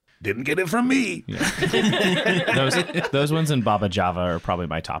 Didn't get it from me. Those ones and Baba Java are probably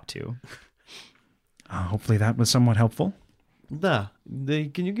my top two. Hopefully that was somewhat helpful. Can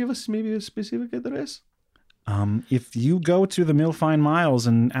you give us maybe a specific address? If you go to the Millfine Miles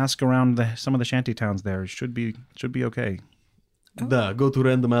and ask around some of the shanty towns there, it should be okay. Go to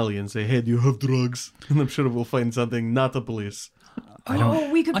Random Alley and say, hey, do you have drugs? And I'm sure we'll find something, not a police.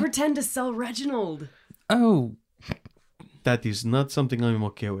 We could pretend to sell Reginald. Oh. That is not something I'm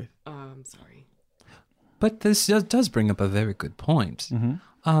okay with. I'm sorry. But this does bring up a very good point.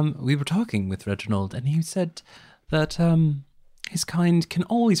 Mm-hmm. We were talking with Reginald, and he said that his kind can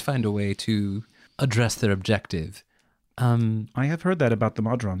always find a way to address their objective. I have heard that about the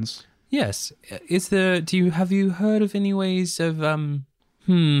Modrons. Yes. Have you heard of any ways of, how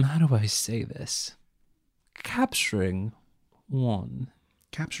do I say this? Capturing one.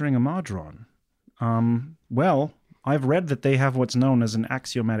 Capturing a Modron? Well, I've read that they have what's known as an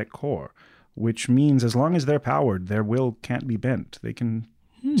axiomatic core, which means as long as they're powered, their will can't be bent. They can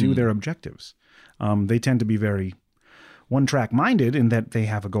do their objectives. They tend to be very one-track minded in that they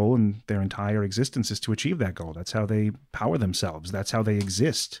have a goal and their entire existence is to achieve that goal. That's how they power themselves. That's how they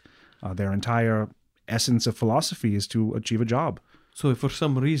exist. Their entire essence of philosophy is to achieve a job. So if for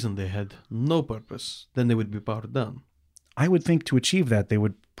some reason they had no purpose, then they would be powered down. I would think to achieve that, they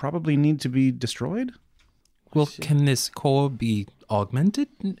would probably need to be destroyed. Well, can this core be augmented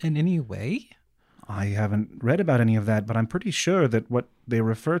in any way? I haven't read about any of that, but I'm pretty sure that what they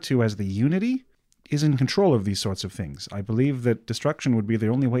refer to as the Unity is in control of these sorts of things. I believe that destruction would be the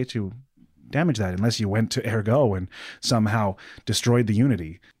only way to damage that, unless you went to Ergo and somehow destroyed the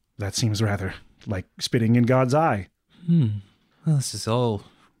Unity. That seems rather like spitting in God's eye. Well, this is all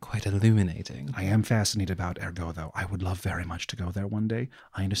quite illuminating. I am fascinated about Ergo, though. I would love very much to go there one day.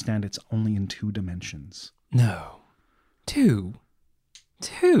 I understand it's only in 2 dimensions. No. 2?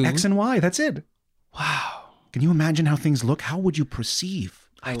 X and Y, that's it. Wow. Can you imagine how things look? How would you perceive?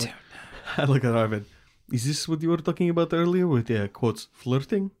 I don't know. I look at Arvid. Is this what you were talking about earlier with the quotes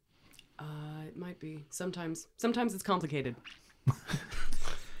flirting? It might be. Sometimes it's complicated.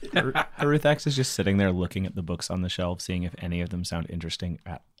 Aruthax is just sitting there looking at the books on the shelf, seeing if any of them sound interesting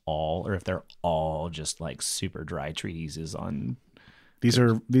at all, or if they're all just like super dry treatises on. These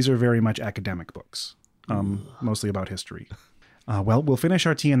are very much academic books, mostly about history. Well, we'll finish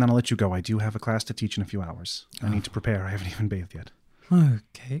our tea and then I'll let you go. I do have a class to teach in a few hours. I need to prepare. I haven't even bathed yet.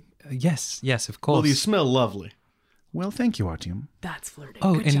 Okay. Yes, of course. Well, you smell lovely. Well, thank you, Artyom. That's flirting.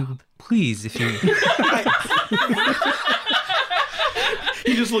 Oh, Good and job. please, if you...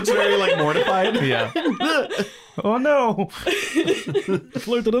 He just looks very, mortified. Yeah. Oh, no. I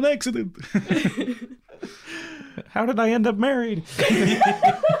flirted an accident. How did I end up married?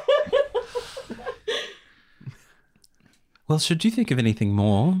 Well, should you think of anything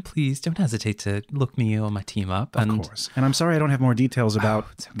more, please don't hesitate to look me or my team up. Of course. And I'm sorry I don't have more details about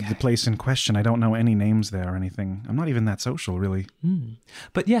the place in question. I don't know any names there or anything. I'm not even that social, really.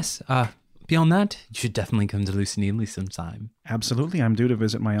 But yes, beyond that, you should definitely come to Lucinili sometime. Absolutely. I'm due to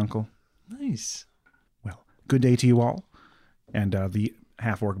visit my uncle. Nice. Well, good day to you all. And the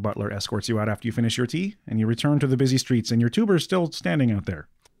half-orc butler escorts you out after you finish your tea, and you return to the busy streets, and your tuber's still standing out there.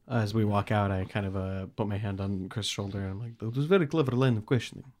 As we walk out, I kind of put my hand on Chris' shoulder, and I'm like, that was a very clever line of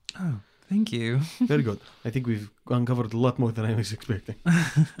questioning. Oh, thank you. Very good. I think we've uncovered a lot more than I was expecting.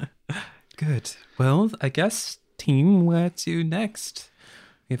 Good. Well, I guess, team, where to next?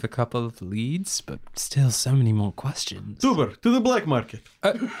 We have a couple of leads, but still so many more questions. Tuber, to the black market.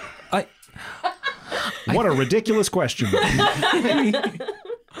 What a ridiculous question.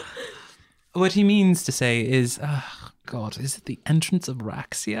 What he means to say is, God, is it the entrance of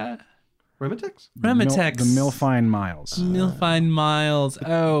Raxia? Remitex? Remitex. The Millfine Miles. Millfine Miles.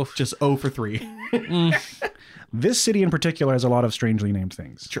 Oh. Just 0 for 3. This city in particular has a lot of strangely named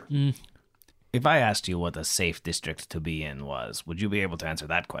things. Sure. If I asked you what a safe district to be in was, would you be able to answer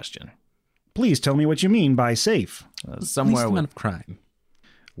that question? Please tell me what you mean by safe. Somewhere Least amount of crime.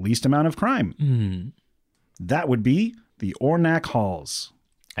 Least amount of crime. That would be the Ornak Halls.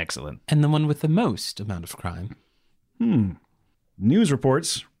 Excellent. And the one with the most amount of crime. News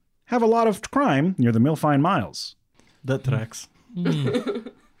reports have a lot of crime near the Millfine Miles. That tracks.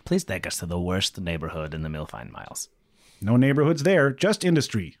 Please take us to the worst neighborhood in the Millfine Miles. No neighborhoods there, just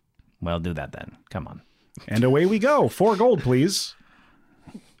industry. Well, do that then. Come on. And away we go. 4 gold, please.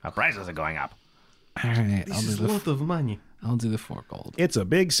 Our prices are going up. All right, This is a lot of money. I'll do the 4 gold. It's a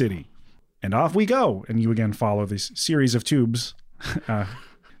big city. And off we go. And you again follow this series of tubes.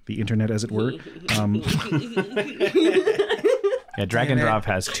 The internet, as it were. Yeah, Dragondrov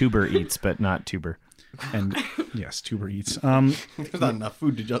has Tuber Eats, but not Tuber. And yes, Tuber Eats. There's not enough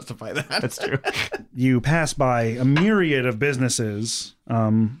food to justify that. That's true. You pass by a myriad of businesses.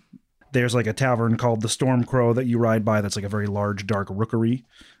 There's like a tavern called the Storm Crow that you ride by that's like a very large, dark rookery.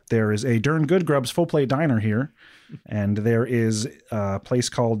 There is a Dern Good Grub's full plate diner here. And there is a place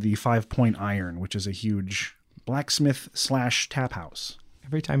called the 5 Point Iron, which is a huge blacksmith/tap house.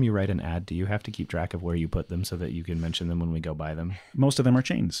 Every time you write an ad, do you have to keep track of where you put them so that you can mention them when we go buy them? Most of them are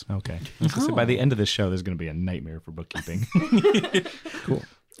chains. Okay. So by the end of this show, there's going to be a nightmare for bookkeeping. Cool.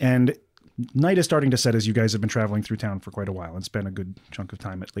 And night is starting to set as you guys have been traveling through town for quite a while and spent a good chunk of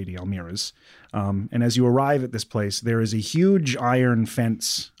time at Lady Almira's. And as you arrive at this place, there is a huge iron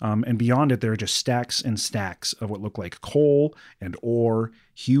fence, and beyond it there are just stacks and stacks of what look like coal and ore,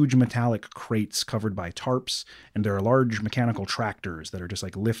 huge metallic crates covered by tarps, and there are large mechanical tractors that are just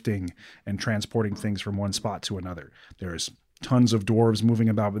like lifting and transporting things from one spot to another. There's tons of dwarves moving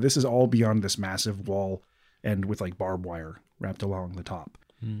about, but this is all beyond this massive wall and with like barbed wire wrapped along the top.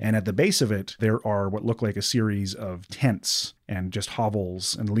 And at the base of it, there are what look like a series of tents and just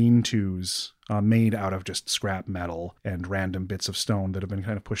hovels and lean-tos made out of just scrap metal and random bits of stone that have been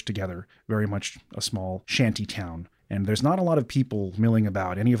kind of pushed together. Very much a small shanty town. And there's not a lot of people milling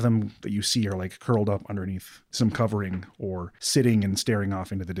about. Any of them that you see are like curled up underneath some covering or sitting and staring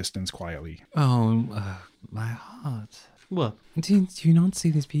off into the distance quietly. Oh, my heart. What? Do you not see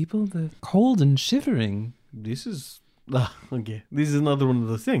these people? They're cold and shivering. This is... okay. This is another one of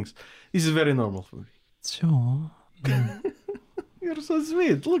the things. This is very normal for me. Sure. You're so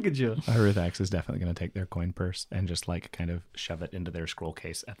sweet. Look at you. Aruthax is definitely going to take their coin purse and just like kind of shove it into their scroll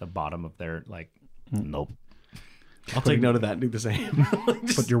case at the bottom of their like, nope. I'll take note of that and do the same.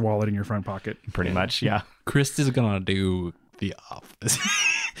 Put your wallet in your front pocket. Pretty much, yeah. Chris is going to do the opposite.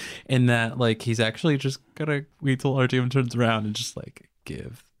 In that, like, he's actually just going to wait till Artyom turns around and just like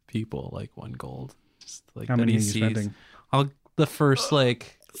give people like 1 gold. Like how many are you spending? The first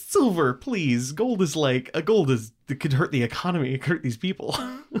like silver, please. Gold is like it could hurt the economy. It could hurt these people.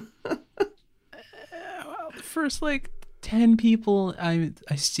 The first like 10 people I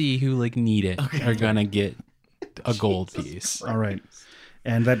see who like need it are gonna get a gold piece. All right,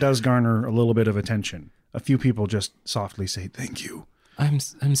 and that does garner a little bit of attention. A few people just softly say thank you. I'm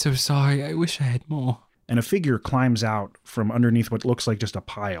so sorry. I wish I had more. And a figure climbs out from underneath what looks like just a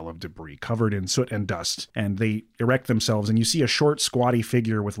pile of debris covered in soot and dust. And they erect themselves, and you see a short, squatty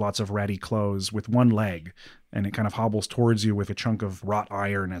figure with lots of ratty clothes with 1 leg. And it kind of hobbles towards you with a chunk of wrought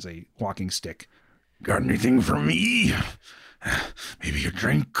iron as a walking stick. Got anything for me? Maybe a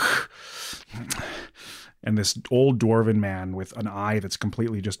drink? And this old dwarven man with an eye that's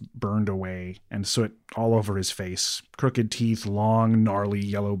completely just burned away and soot all over his face. Crooked teeth, long, gnarly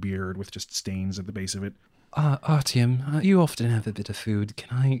yellow beard with just stains at the base of it. Artyom, you often have a bit of food.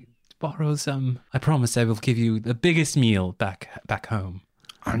 Can I borrow some? I promise I will give you the biggest meal back home.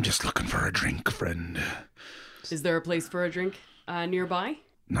 I'm just looking for a drink, friend. Is there a place for a drink nearby?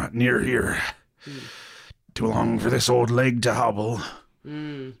 Not near here. Too long for this old leg to hobble.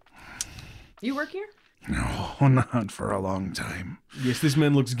 You work here? No, not for a long time. Yes, this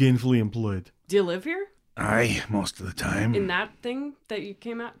man looks gainfully employed. Do you live here? Aye, most of the time. In that thing that you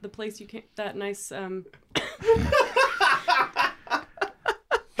came at, the place you came, that nice,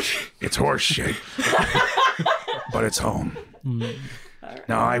 It's horse shit. But it's home. Right.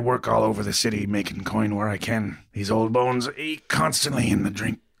 Now I work all over the city making coin where I can. These old bones ache constantly in the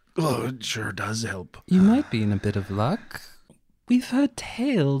drink. Oh, it sure does help. You might be in a bit of luck. We've heard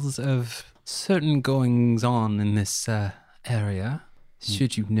tales of certain goings on in this area.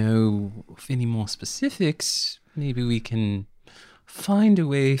 Should you know of any more specifics, maybe we can find a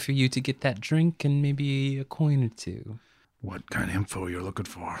way for you to get that drink and maybe a coin or 2. What kind of info you're looking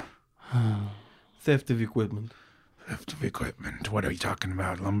for? Theft of equipment. Theft of equipment. What are you talking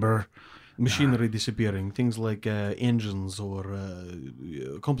about? Lumber? Machinery disappearing. Things like engines or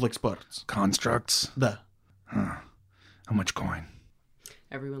complex parts. Constructs? Da. Huh. How much coin?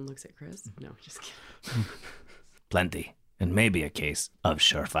 Everyone looks at Chris. No, just kidding. Plenty. And maybe a case of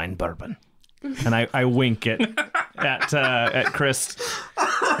Surefine bourbon. And I wink at Chris.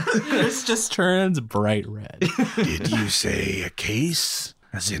 Chris just turns bright red. Did you say a case?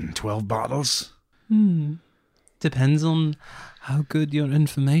 As in 12 bottles? Depends on how good your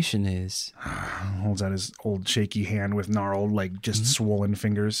information is. Holds out his old shaky hand with gnarled, like just swollen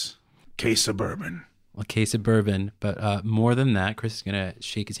fingers. Case of bourbon. A case of bourbon, but more than that, Chris is going to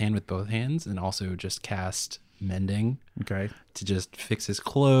shake his hand with both hands and also just cast mending. Okay. To just fix his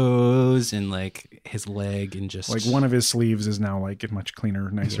clothes and like his leg and just... Like one of his sleeves is now like in much cleaner,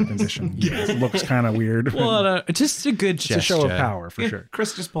 nicer condition. Yeah. It looks kind of weird. Well, just a good gesture. It's a show of power, for sure.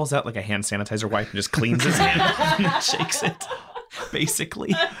 Chris just pulls out like a hand sanitizer wipe and just cleans his hand and shakes it. Basically.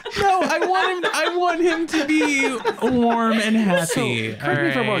 No, I want him to be warm and happy. Correct me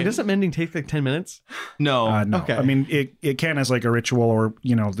if I'm wrong. Doesn't mending take like 10 minutes? No. No. Okay. I mean, it can as like a ritual or,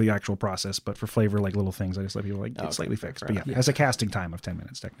 the actual process, but for flavor, like little things, I just let people get slightly fixed. But yeah, it has a casting time of 10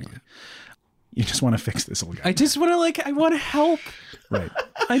 minutes, technically. You just want to fix this little guy. I just want to I want to help. Right.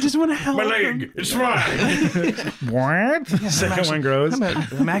 I just want to help. My leg, it's fine. What? Second one grows.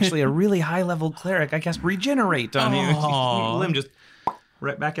 I'm actually a really high-level cleric. I cast regenerate on you. Limb just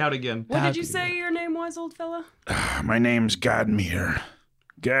right back out again. What did you say your name was, old fella? My name's Gadmir.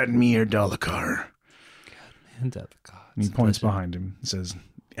 Gadmir Dalakar. And he points behind him and says,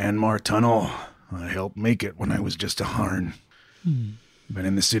 Anmar Tunnel. I helped make it when I was just a Harn. Been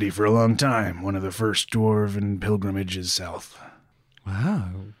in the city for a long time. One of the first dwarven pilgrimages south. Wow.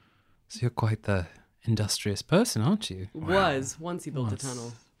 So you're quite the industrious person, aren't you? Once he built a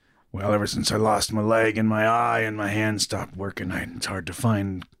tunnel. Well, ever since I lost my leg and my eye and my hand stopped working, it's hard to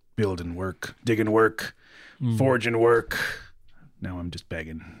find building work, digging work, forging work. Now I'm just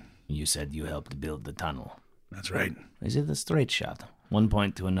begging. You said you helped build the tunnel. That's right. Is it a straight shot? One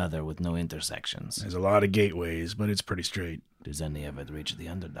point to another with no intersections. There's a lot of gateways, but it's pretty straight. Does any of it reach the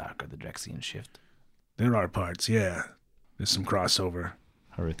Underdark or the Drexian Shift? There are parts, yeah. There's some crossover.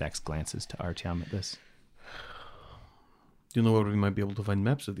 Haruthax glances to Artyom at this. Do you know where we might be able to find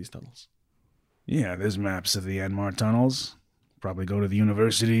maps of these tunnels? Yeah, there's maps of the Anmar tunnels. Probably go to the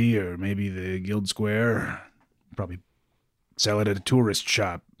university or maybe the Guild Square. Probably sell it at a tourist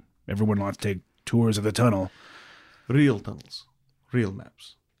shop. Everyone wants to take tours of the tunnel. Real tunnels. Real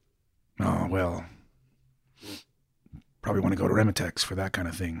maps. Oh, well. Probably want to go to Remitex for that kind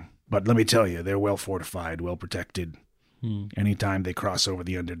of thing. But let me tell you, they're well fortified, well protected. Anytime they cross over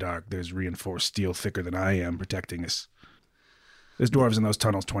the Underdark, there's reinforced steel thicker than I am protecting us. There's dwarves in those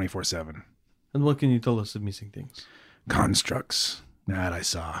tunnels 24/7. And what can you tell us of missing things? Constructs. That I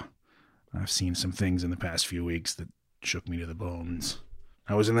saw. I've seen some things in the past few weeks that shook me to the bones.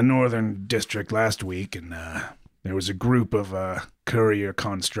 I was in the Northern District last week, and there was a group of courier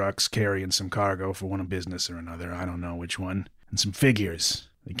constructs carrying some cargo for one business or another. I don't know which one. And some figures.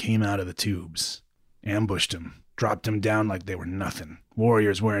 They came out of the tubes. Ambushed them. Dropped them down like they were nothing.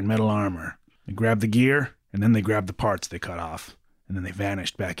 Warriors wearing metal armor. They grabbed the gear, and then they grabbed the parts they cut off. And then they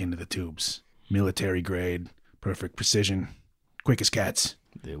vanished back into the tubes. Military grade. Perfect precision. Quick as cats.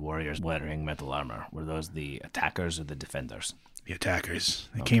 The warriors wearing metal armor, were those the attackers or the defenders? The attackers.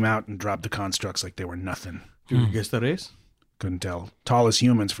 They came out and dropped the constructs like they were nothing. Do you guess the race? Couldn't tell. Tall as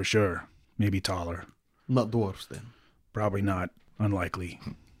humans for sure. Maybe taller. Not dwarves, then. Probably not. Unlikely.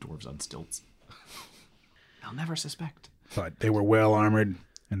 Dwarves on stilts. They'll never suspect. But they were well armored,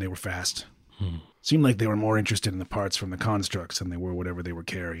 and they were fast. Seemed like they were more interested in the parts from the constructs than they were whatever they were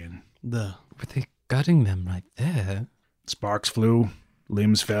carrying. Were they gutting them right there? Sparks flew,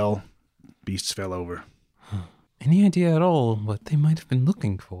 limbs fell, beasts fell over. Any idea at all what they might have been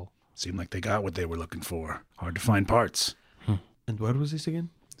looking for? Seemed like they got what they were looking for. Hard to find parts. And where was this again?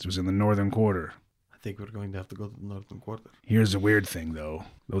 This was in the Northern Quarter. I think we're going to have to go to the Northern Quarter. Here's the weird thing, though.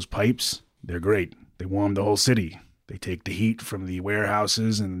 Those pipes, they're great. They warm the whole city. They take the heat from the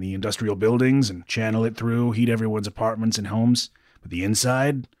warehouses and the industrial buildings and channel it through, heat everyone's apartments and homes. But the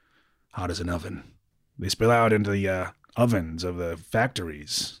inside, hot as an oven. They spill out into the ovens of the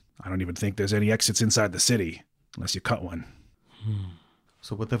factories. I don't even think there's any exits inside the city, unless you cut one.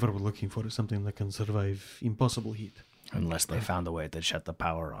 So whatever we're looking for is something that can survive impossible heat. Unless they found a way to shut the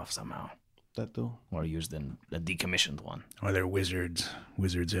power off somehow. That too. Or used a decommissioned one. Or they're wizards.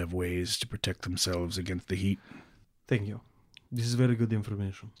 Wizards have ways to protect themselves against the heat. Thank you. This is very good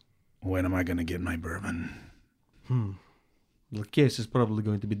information. When am I going to get my bourbon? The case is probably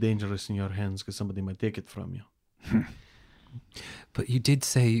going to be dangerous in your hands because somebody might take it from you. But you did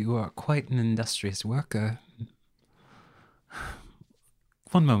say you are quite an industrious worker.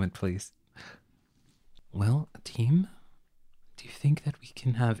 One moment, please. Well, team, do you think that we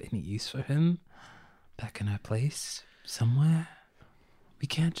can have any use for him back in our place somewhere? We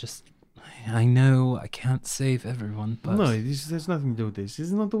can't just... I know I can't save everyone, but... No, there's nothing to do with this. This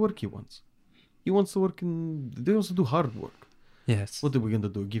is not the work he wants. He wants to work in... They also do hard work. Yes. What are we going to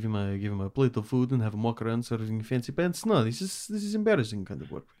do? Give him a plate of food and have him walk around serving fancy pants? No, this is embarrassing kind of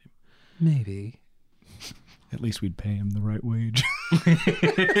work for him. Maybe. At least we'd pay him the right wage.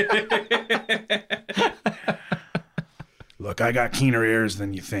 Look, I got keener ears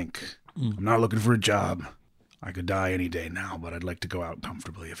than you think. I'm not looking for a job. I could die any day now, but I'd like to go out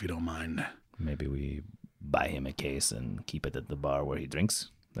comfortably if you don't mind. Maybe we buy him a case and keep it at the bar where he drinks.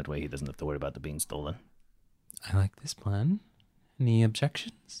 That way he doesn't have to worry about it being stolen. I like this plan. Any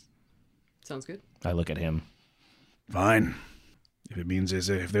objections? Sounds good. I look at him. Fine. If it means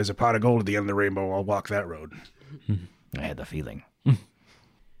if there's a pot of gold at the end of the rainbow, I'll walk that road. I had the feeling.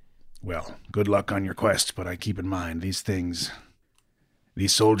 Well, good luck on your quest, but I keep in mind these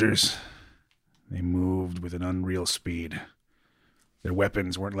soldiers, they moved with an unreal speed. Their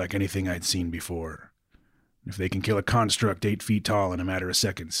weapons weren't like anything I'd seen before. If they can kill a construct 8 feet tall in a matter of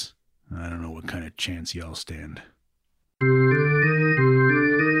seconds, I don't know what kind of chance y'all stand.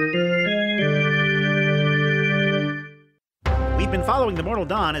 We've been following the Mortal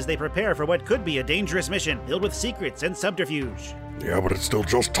Dawn as they prepare for what could be a dangerous mission filled with secrets and subterfuge. Yeah, but it's still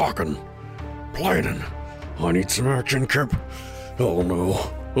just talking. Planning. I need some action, Kip. Oh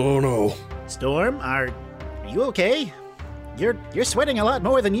no. Oh no. Storm, are you okay? You're sweating a lot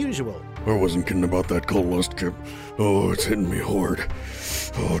more than usual. I wasn't kidding about that cold lust, Kip. Oh, it's hitting me hard.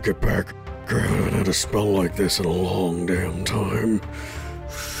 Oh, get back. God, I haven't had a spell like this in a long damn time.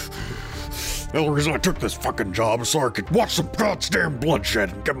 The only reason I took this fucking job is so I could watch some goddamn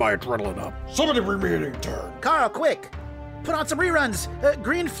bloodshed and get my adrenaline up. Somebody bring me an intern. Carl, quick! Put on some reruns!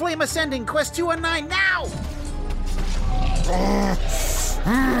 Green Flame Ascending, Quest 219, now!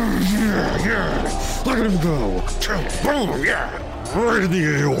 Yeah. Let him go. Boom, yeah. Right in the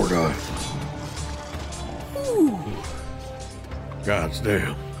aorta. God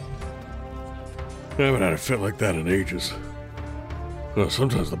damn. I haven't had a fit like that in ages.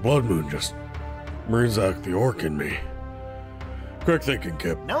 Sometimes the blood moon just brings out the orc in me. Quick thinking,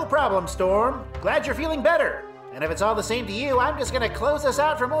 Kip. No problem, Storm. Glad you're feeling better. And if it's all the same to you, I'm just gonna close us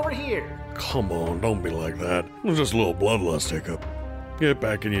out from over here. Come on, don't be like that. It was just a little bloodlust hiccup. Get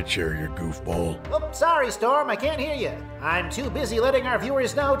back in your chair, you goofball. Oh, sorry, Storm, I can't hear you. I'm too busy letting our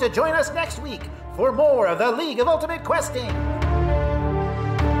viewers know to join us next week for more of the League of Ultimate Questing.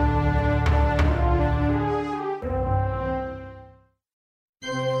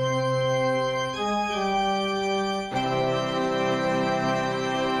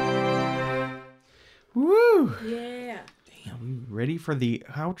 Woo! Yeah. Damn, ready for the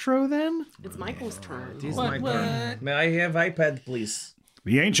outro then? It's Michael's turn. It is my turn. May I have iPad, please?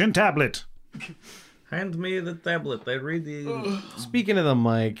 The ancient tablet. Hand me the tablet. I read the Speaking of the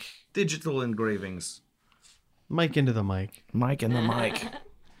mic, digital engravings. mic into the mic. Mike and the mic.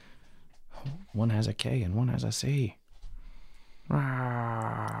 One has a K and one has a C.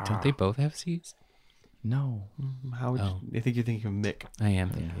 Don't they both have C's? No. How would I think you're thinking of Mick. I am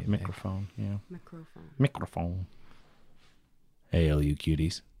thinking of Microphone, yeah. Microphone. Microphone. Hey, all you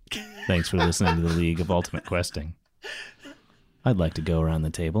cuties. Thanks for listening to the League of Ultimate Questing. I'd like to go around the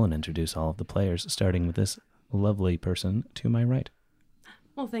table and introduce all of the players, starting with this lovely person to my right.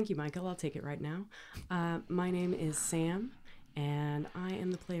 Well, thank you, Michael. I'll take it right now. My name is Sam, and I am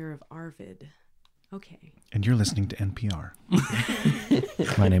the player of Arvid. Okay. And you're listening to NPR.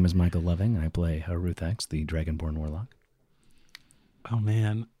 My name is Michael Loving. I play Haruthax, the Dragonborn Warlock. Oh,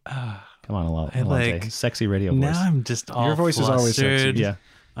 man. Come on, Alante. I like Sexy radio voice. Now I'm just all Your voice is always sexy. flustered. Yeah.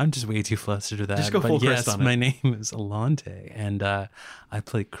 I'm just way too flustered with that. Just go full but Chris yes, on it. my name is Alante, and I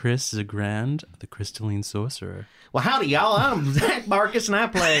play Chris Zagrand, the Crystalline Sorcerer. Well, howdy, y'all. I'm Zach Marcus, and I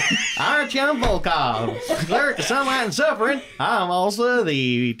play Artyom Volkov, cleric of Sunlight and Suffering. I'm also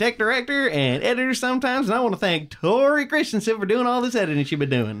the tech director and editor sometimes, and I want to thank Tori Christensen for doing all this editing she's been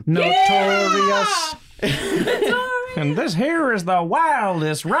doing. Notorious. And this here is the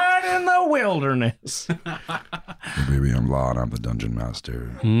wildest ride in the wilderness. Hey, baby, I'm Lon. I'm the dungeon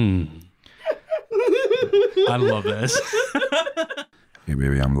master. I love this. Hey,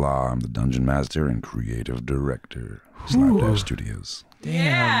 baby, I'm La. I'm the dungeon master and creative director. Slapdash Studios.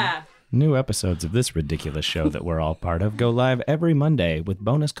 Yeah. New episodes of this ridiculous show that we're all part of go live every Monday, with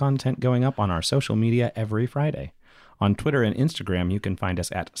bonus content going up on our social media every Friday. On Twitter and Instagram, you can find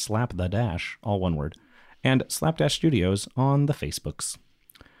us at slapthedash, all one word, and Slapdash Studios on the Facebooks.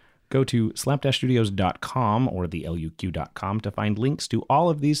 Go to slapdashstudios.com or theluq.com to find links to all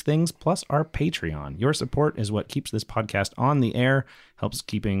of these things, plus our Patreon. Your support is what keeps this podcast on the air, helps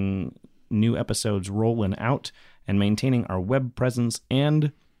keeping new episodes rolling out, and maintaining our web presence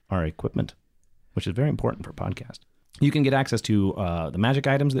and our equipment, which is very important for a podcast. You can get access to the magic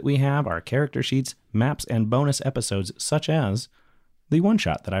items that we have, our character sheets, maps, and bonus episodes, such as the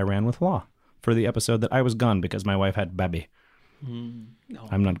one-shot that I ran with Law for the episode that I was gone because my wife had baby. No.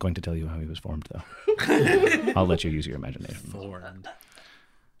 I'm not going to tell you how he was formed, though. I'll let you use your imagination. Formed.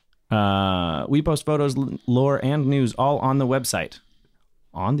 We post photos, lore, and news all on the website.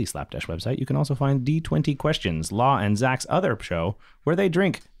 On the Slapdash website, you can also find D20 Questions, Law and Zach's other show, where they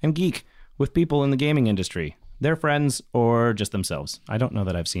drink and geek with people in the gaming industry. their friends, or just themselves. I don't know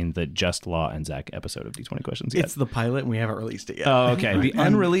that I've seen the Just Law and Zach episode of D20 Questions yet. It's the pilot, and we haven't released it yet. Oh, okay. The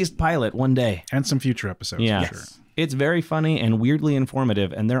unreleased pilot one day. And some future episodes, Yeah. for sure. It's very funny and weirdly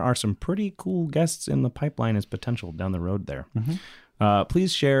informative, and there are some pretty cool guests in the pipeline as potential down the road there.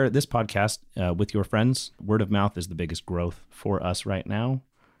 Please share this podcast with your friends. Word of mouth is the biggest growth for us right now,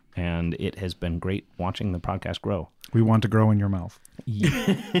 and it has been great watching the podcast grow. We want to grow in your mouth.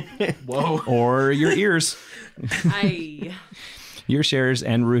 Whoa. Or your ears. Aye. Your shares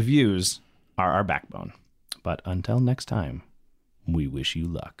and reviews are our backbone. But until next time, we wish you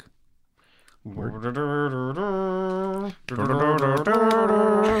luck.